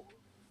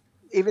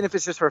 even if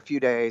it's just for a few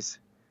days.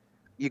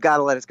 You got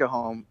to let us go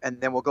home, and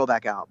then we'll go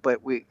back out. But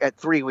at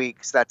 3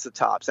 weeks, that's the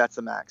tops. That's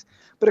the max.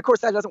 But, of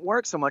course, that doesn't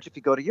work so much if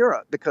you go to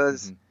Europe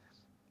because,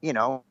 you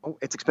know,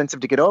 it's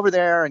expensive to get over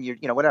there and, you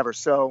know, whatever.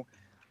 So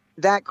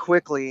that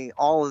quickly,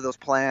 all of those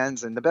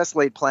plans and the best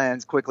laid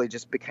plans quickly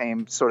just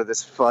became sort of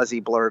this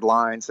fuzzy, blurred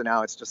line. So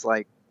now it's just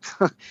like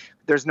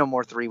there's no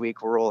more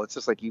 3-week rule. It's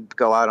just like you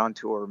go out on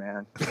tour,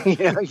 man.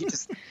 You know,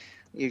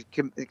 you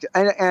can,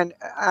 and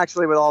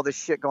actually with all this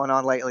shit going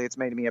on lately, it's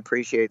made me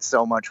appreciate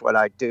so much what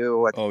I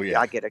do.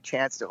 I get a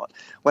chance to,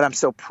 what I'm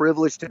so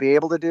privileged to be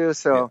able to do.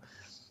 So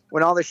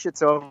when all this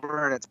shit's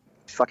over and it's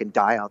fucking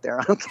die out there,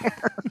 I don't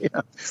care. You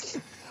know?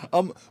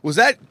 Was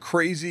that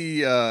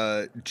crazy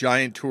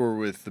giant tour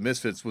with the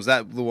Misfits? Was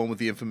that the one with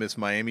the infamous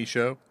Miami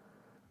show?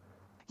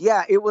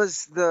 Yeah, it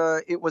was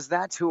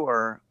that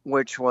tour,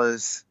 which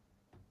was,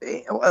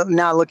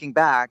 now looking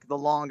back, probably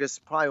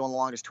one of the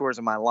longest tours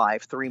of my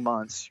life, 3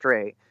 months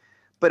straight.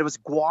 But it was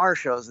GWAR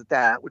shows at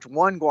that, which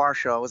one GWAR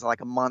show was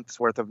like a month's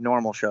worth of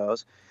normal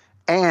shows.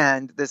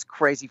 And this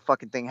crazy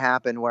fucking thing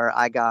happened where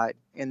I got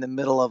in the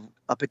middle of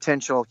a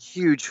potential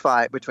huge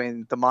fight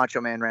between the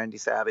Macho Man Randy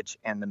Savage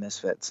and the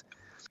Misfits.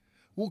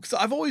 Well, because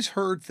I've always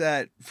heard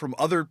that from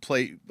other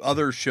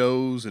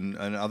shows and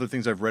other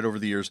things I've read over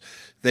the years,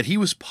 that he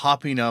was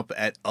popping up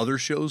at other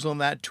shows on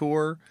that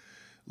tour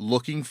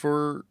looking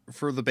for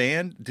the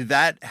band. Did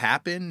that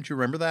happen? Do you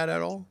remember that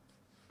at all?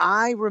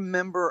 I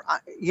remember,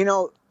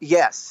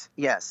 yes.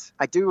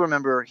 I do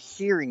remember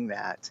hearing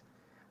that.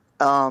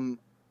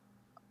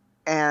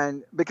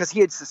 And because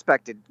he had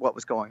suspected what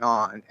was going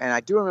on. And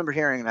I do remember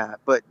hearing that.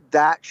 But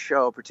that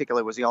show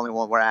particularly was the only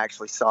one where I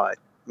actually saw it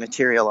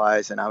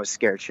materialize, and I was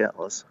scared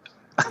shitless.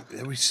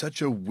 It was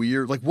such a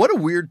weird, like, what a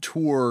weird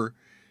tour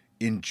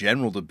in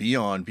general to be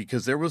on,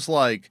 because there was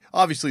like,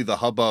 obviously the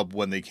hubbub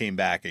when they came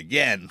back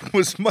again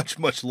was much,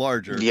 much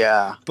larger.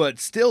 Yeah. But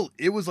still,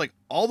 it was like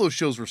all those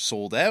shows were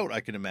sold out, I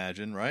can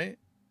imagine, right?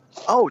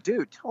 Oh,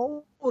 dude,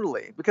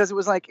 totally. Because it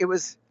was,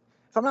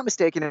 if I'm not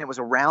mistaken, it was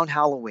around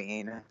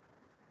Halloween.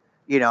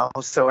 You know,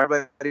 so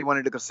everybody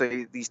wanted to go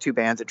see these 2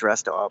 bands that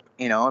dressed up,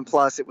 you know, and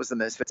plus it was the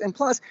Misfits. And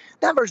plus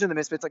that version of the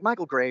Misfits, like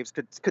Michael Graves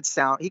could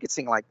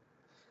sing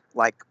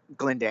like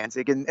Glenn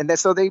Danzig.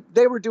 So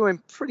they were doing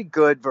pretty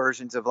good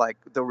versions of like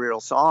the real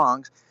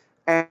songs.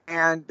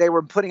 And they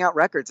were putting out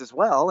records as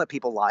well that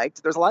people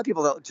liked. There's a lot of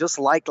people that just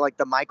liked like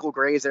the Michael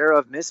Graves era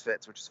of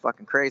Misfits, which is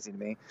fucking crazy to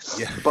me.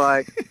 Yeah.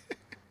 But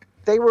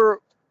they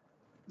were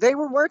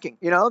working,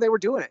 you know, they were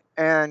doing it.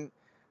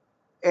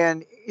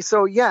 And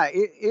so, yeah,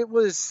 it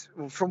was,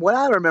 from what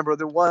I remember,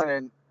 there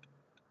wasn't,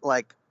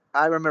 like,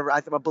 I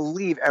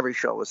believe every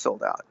show was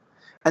sold out.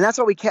 And that's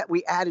why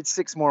we added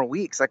 6 more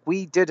weeks. Like,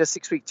 we did a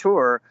 6-week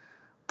tour,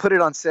 put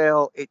it on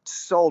sale, it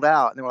sold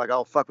out. And they were like,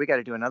 oh, fuck, we got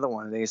to do another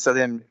one of these. So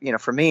then, you know,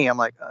 for me, I'm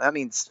like, that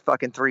means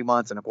fucking 3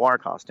 months in a GWAR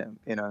costume.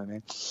 You know what I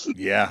mean?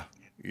 Yeah.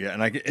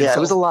 Yeah. And it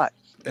was a lot.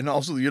 And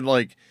also, you're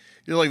like,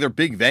 they're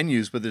big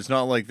venues, but there's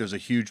not like there's a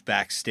huge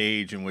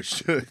backstage in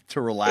which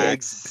to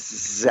relax.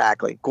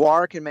 Exactly.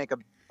 GWAR can make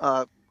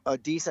a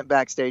decent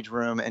backstage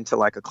room into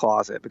like a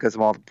closet because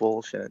of all the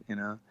bullshit, you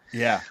know?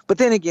 Yeah. But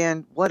then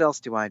again, what else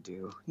do I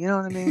do? You know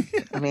what I mean?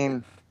 I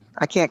mean,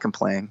 I can't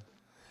complain.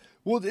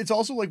 Well, it's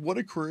also like what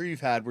a career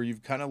you've had where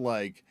you've kind of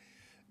like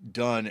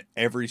done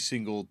every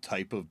single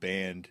type of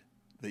band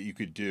that you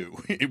could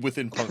do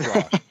within punk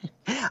rock.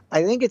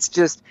 I think it's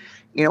just,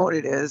 you know what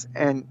it is,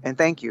 and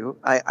thank you.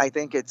 I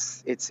think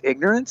it's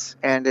ignorance,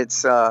 and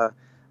it's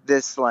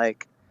this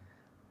like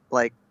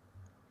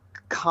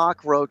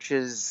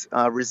cockroaches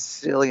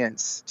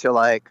resilience to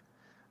like,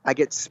 I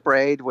get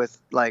sprayed with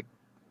like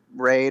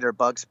Raid or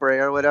bug spray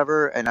or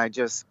whatever, and I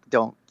just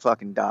don't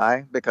fucking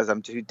die because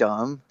I'm too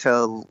dumb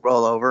to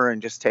roll over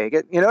and just take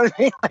it. You know what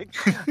I mean? Like,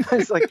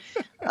 it's like,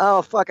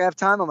 oh fuck, I have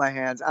time on my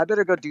hands. I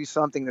better go do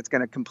something that's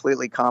going to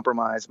completely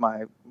compromise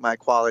my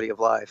quality of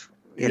life.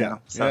 You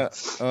know? So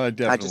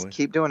definitely. I just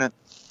keep doing it.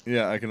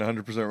 Yeah, I can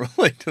 100%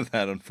 relate to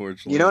that,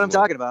 unfortunately. You know what I'm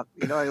talking about?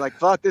 You know, you're like,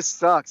 fuck, this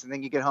sucks. And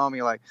then you get home and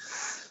you're like,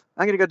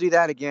 I'm going to go do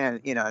that again.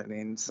 You know what I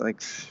mean? It's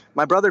like,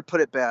 my brother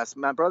put it best.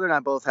 My brother and I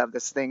both have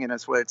this thing in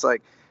us where it's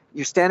like,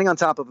 you're standing on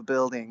top of a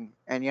building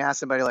and you ask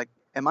somebody like,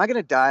 am I going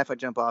to die if I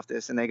jump off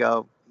this? And they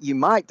go, you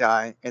might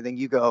die. And then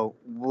you go,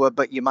 well,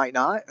 but you might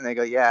not. And they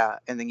go, yeah.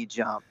 And then you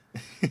jump.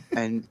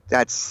 And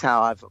that's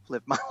how I've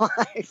lived my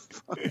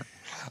life.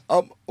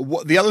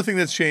 The other thing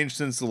that's changed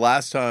since the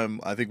last time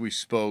I think we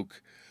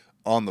spoke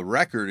on the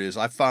record is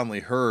I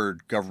finally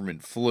heard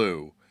Government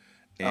Flu.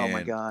 Oh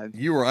my God.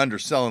 You were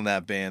underselling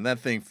that band. That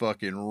thing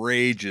fucking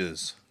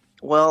rages.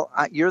 Well,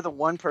 you're the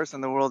one person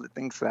in the world that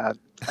thinks that.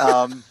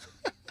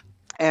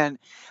 And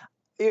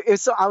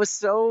I was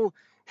so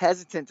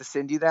hesitant to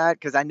send you that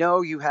because I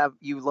know you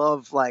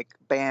love like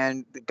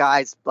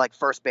guys like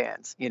first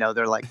bands, you know,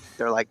 they're like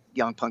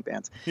young punk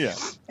bands. Yeah.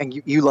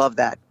 And you love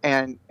that.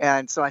 And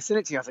so I sent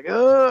it to you. I was like,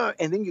 oh,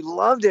 and then you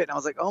loved it. And I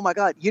was like, oh my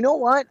God, you know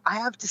what? I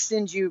have to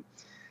send you.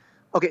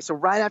 Okay. So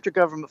right after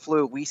Government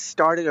Flu, we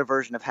started a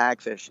version of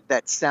Hagfish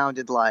that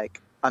sounded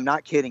like, I'm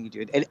not kidding you,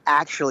 dude. It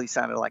actually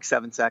sounded like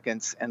 7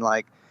 seconds and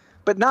like,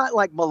 but not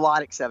like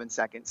melodic 7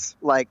 seconds,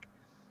 like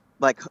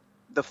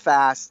the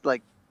fast,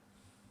 like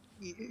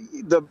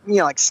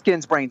like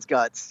Skins, Brains,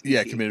 Guts.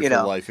 Yeah, Committed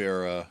for Life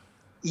era.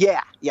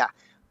 Yeah.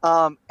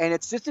 And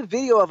it's just a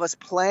video of us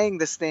playing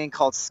this thing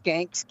called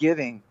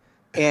Skanksgiving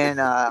in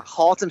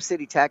Haltom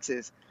City,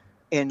 Texas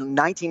in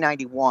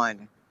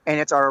 1991. And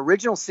it's our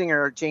original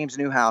singer, James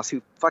Newhouse,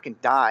 who fucking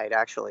died,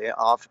 actually,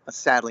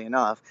 sadly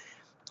enough.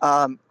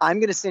 I'm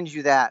going to send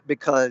you that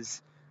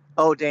because,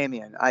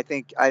 Damien, I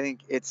think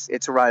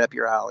it's right up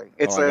your alley.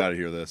 I got to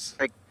hear this.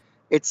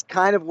 It's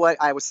kind of what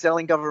I was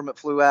selling Government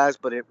Flu as,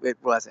 but it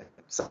wasn't.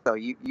 So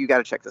you got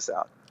to check this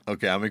out.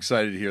 Okay, I'm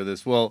excited to hear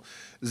this. Well,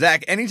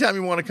 Zach, anytime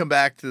you want to come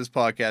back to this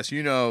podcast,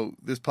 you know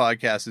this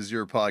podcast is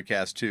your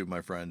podcast too,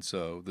 my friend.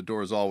 So the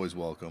door is always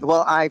welcome.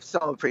 Well, I so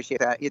appreciate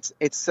that. It's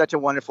such a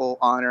wonderful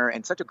honor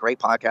and such a great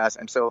podcast.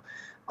 I'm so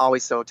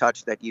always so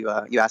touched that you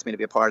asked me to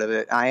be a part of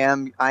it. I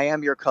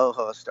am your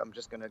co-host. I'm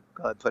just going to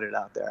go ahead and put it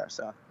out there.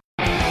 So.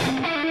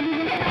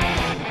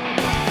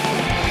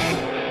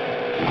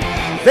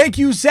 Thank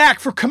you, Zach,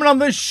 for coming on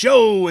the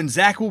show. And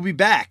Zach will be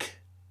back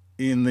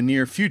in the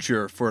near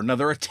future for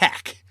another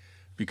attack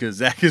because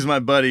Zach is my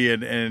buddy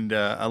and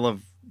I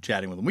love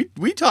chatting with him.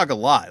 We talk a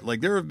lot.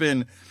 Like there have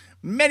been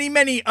many,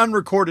 many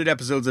unrecorded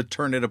episodes of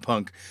Turn It a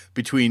Punk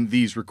between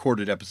these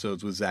recorded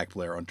episodes with Zach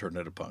Blair on Turn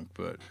It a Punk.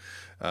 But,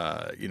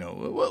 Zach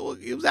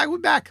will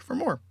be back for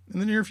more in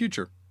the near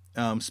future.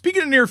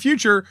 Speaking of near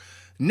future,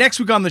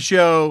 next week on the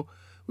show,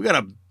 we got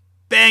a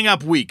bang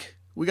up week.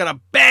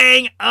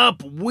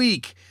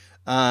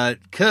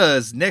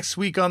 Because next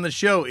week on the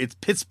show, it's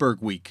Pittsburgh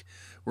week.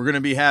 We're going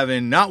to be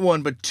having not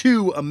one, but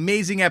two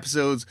amazing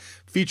episodes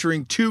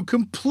featuring two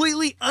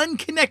completely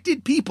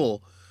unconnected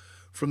people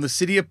from the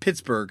city of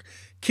Pittsburgh,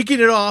 kicking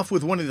it off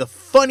with one of the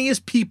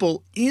funniest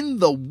people in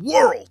the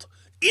world,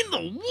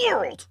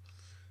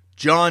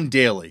 John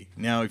Daly.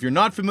 Now, if you're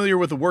not familiar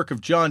with the work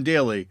of John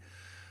Daly,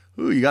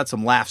 you got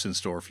some laughs in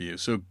store for you.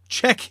 So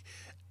check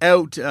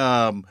out,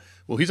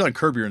 he's on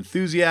Curb Your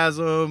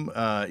Enthusiasm.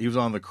 He was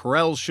on the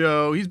Carell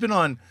Show. He's been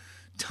on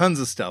tons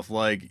of stuff.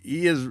 Like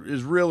he is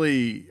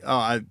really,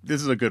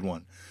 this is a good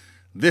one.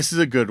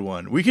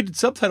 We could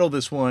subtitle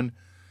this one,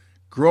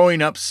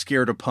 Growing Up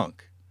Scared of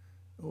Punk.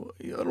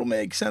 It'll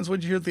make sense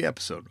when you hear the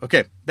episode.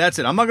 Okay, that's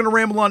it. I'm not going to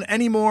ramble on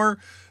anymore.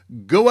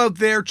 Go out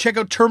there, check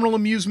out Terminal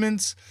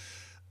Amusements,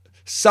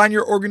 sign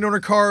your organ donor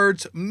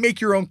cards, make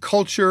your own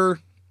culture,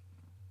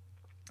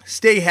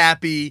 stay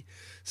happy,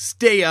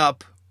 stay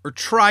up, or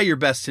try your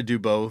best to do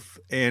both.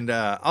 And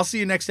I'll see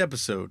you next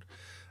episode.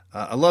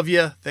 I love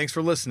you. Thanks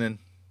for listening.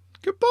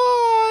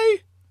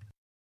 Goodbye.